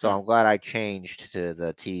 So Hmm. I'm glad I changed to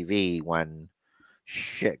the TV when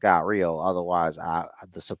shit got real. Otherwise,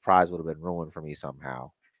 the surprise would have been ruined for me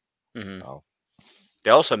somehow. Mm-hmm. So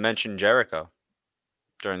They also mentioned Jericho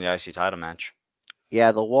during the IC title match.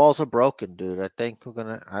 yeah, the walls are broken, dude. I think we're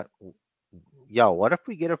gonna. Yo, what if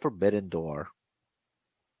we get a forbidden door?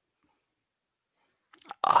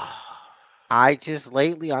 Ah. I'm just,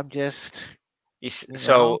 you know,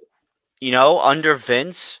 So, under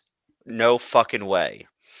Vince, no fucking way.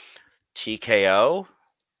 TKO, brave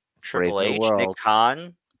Triple new H, Nick world.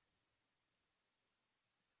 Khan,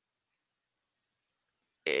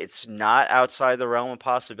 it's not outside the realm of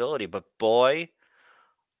possibility, but boy,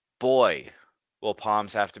 will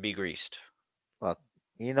palms have to be greased. Look,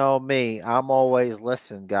 you know me. I'm always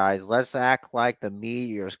listen, guys. Let's act like the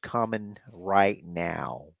meteor's coming right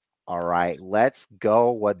now. All right, let's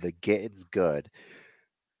go when the getting's good.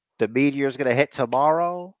 The meteor's gonna hit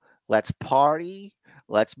tomorrow. Let's party.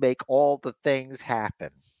 Let's make all the things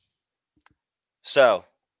happen. So,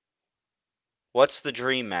 what's the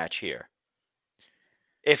dream match here?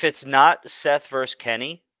 If it's not Seth versus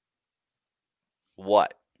Kenny,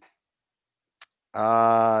 what?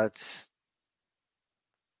 It's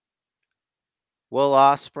Will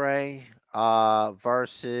Ospreay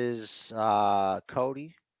versus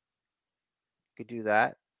Cody. Could do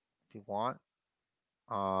that if you want.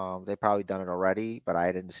 They probably done it already, but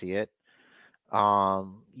I didn't see it.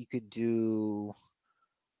 You could do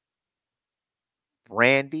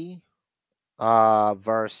Randy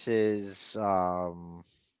versus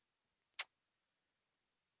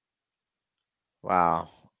wow,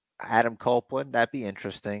 Adam Copeland. That'd be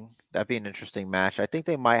interesting. That'd be an interesting match. I think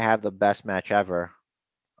they might have the best match ever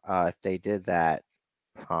if they did that.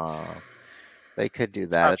 Uh, they could do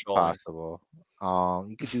that. Stop It's trolling. possible.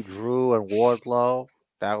 You could do Drew and Wardlow.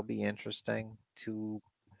 That would be interesting. Two,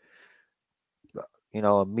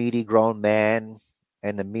 a meaty grown man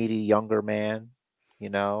and a meaty younger man. You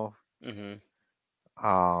know. Mm-hmm.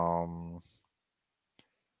 Um,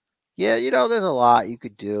 yeah, there's a lot you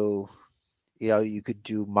could do. You could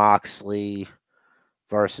do Moxley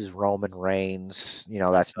versus Roman Reigns.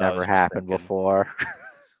 That's That's what I never was just happened thinking. before.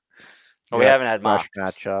 Oh, we That's haven't had a fresh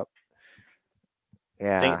Mox. matchup.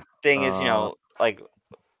 Yeah. Thing is, like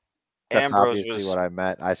That's Ambrose obviously what was, I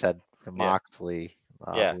meant. I said yeah, Moxley,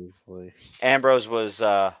 yeah. obviously. Ambrose was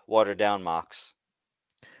watered down Mox.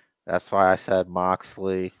 That's why I said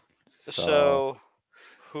Moxley. So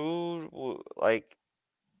So, like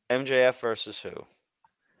MJF versus who?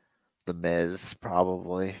 the Miz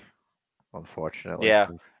probably, unfortunately. Yeah,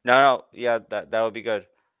 no, yeah, that would be good.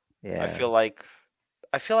 I Yeah. feel like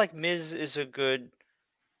Miz is a good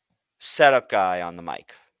setup guy on the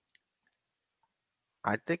mic.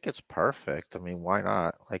 I think it's perfect. I mean, why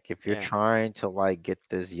not? Like if you're Yeah. trying to like get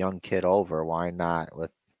this young kid over, why not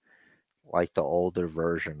with like the older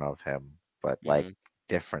version of him, but like Hmm.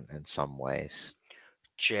 different in some ways.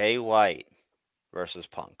 Jay White versus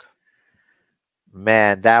Punk.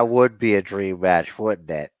 Man, that would be a dream match, wouldn't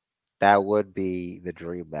it? That would be the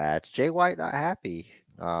dream match. Jay White not happy,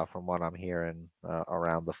 from what I'm hearing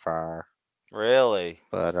around the fire. Really?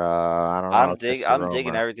 But I don't know, it's just a I'm digging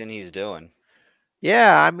rumor. everything he's doing.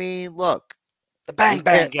 Yeah, I mean, look, The we Bang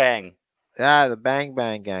Bang get Gang. the Bang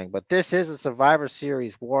Bang Gang, but this is a Survivor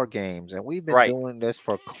Series War Games, and we've been Right. doing this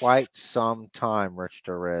for quite some time, Rich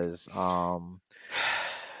Derez.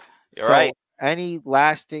 You're right. So, any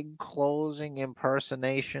lasting closing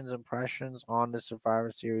impressions on the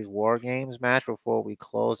Survivor Series War Games match before we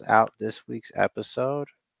close out this week's episode?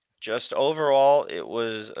 Just overall, it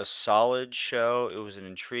was a solid show. It was an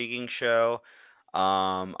intriguing show.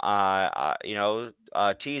 T's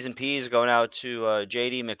and P's going out to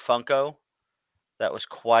JD McFunko. That was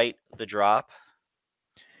quite the drop.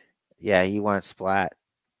 Yeah, he went splat.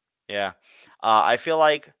 Yeah. I feel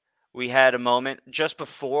like we had a moment just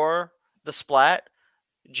before the splat.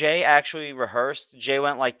 Jay actually rehearsed. Jay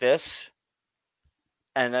went like this.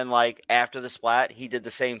 And then, like, after the splat, he did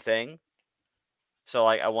the same thing. So,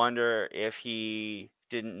 like, I wonder if he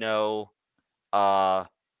didn't know uh,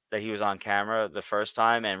 that he was on camera the first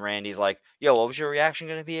time. And Randy's like, yo, what was your reaction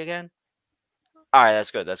going to be again? All right,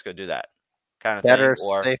 that's good. That's good. Do that kind of thing. Better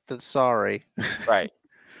Or, safe than sorry. right.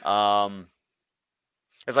 Um,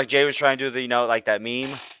 it's like Jay was trying to do the, like that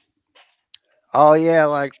meme. Oh yeah,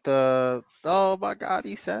 like oh my god,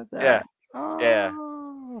 he said Yeah. that. Yeah.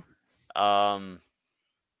 Oh.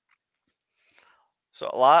 So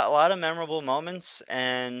a lot of memorable moments,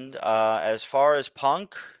 and as far as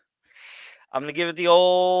Punk, I'm gonna give it the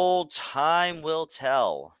old time will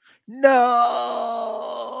tell.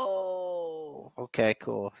 No. Okay,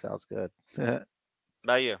 cool. Sounds good.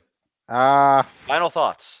 About you? uh Final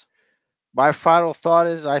thoughts. my final thought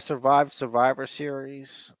is I survived Survivor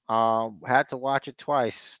Series. Had to watch it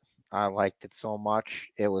twice. I liked it so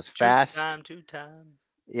much. It was fast. Two time.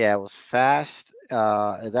 Yeah, it was fast.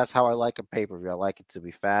 And that's how I like a pay-per-view. I like it to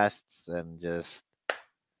be fast and just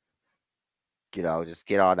get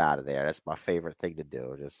on out of there. That's my favorite thing to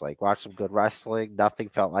do. Just like watch some good wrestling. Nothing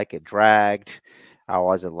felt like it dragged. I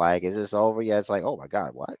wasn't like, is this over yet? It's like, oh my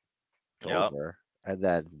God, what? It's Yep. over. And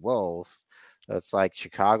then, whoa. It's like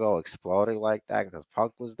Chicago exploding like that because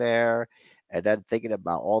Punk was there. And then thinking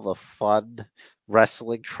about all the fun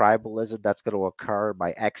wrestling tribalism that's going to occur in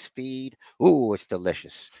my X feed. Ooh, it's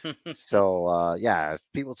delicious. So, yeah,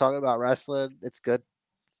 people talking about wrestling, it's good.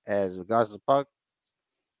 As regards to Punk,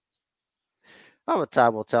 I'm a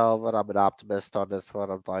time will tell, but I'm an optimist on this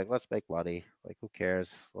one. I'm like, let's make money. Like, who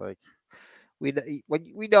cares? Like, we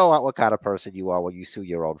know what kind of person you are when you sue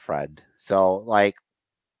your own friend. So, like,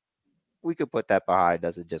 we could put that behind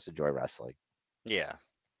us and just enjoy wrestling. Yeah.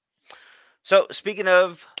 So speaking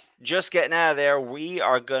of just getting out of there. We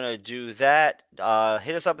are going to do that.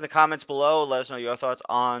 Hit us up in the comments below. Let us know your thoughts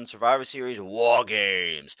on Survivor Series War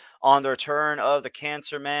Games, on the return of the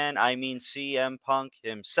Cancer Man, CM Punk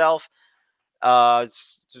himself. Our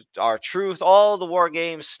truth, all the War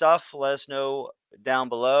Games stuff. Let us know down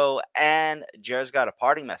below. And Jer's got a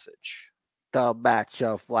parting message. The match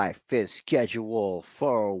of life is scheduled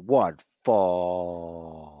for one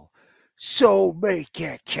fall. So make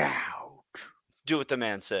it count. Do what the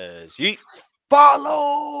man says. Yeet.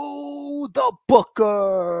 Follow the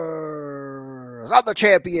Bookers. I'm the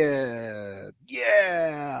champion. Yeah.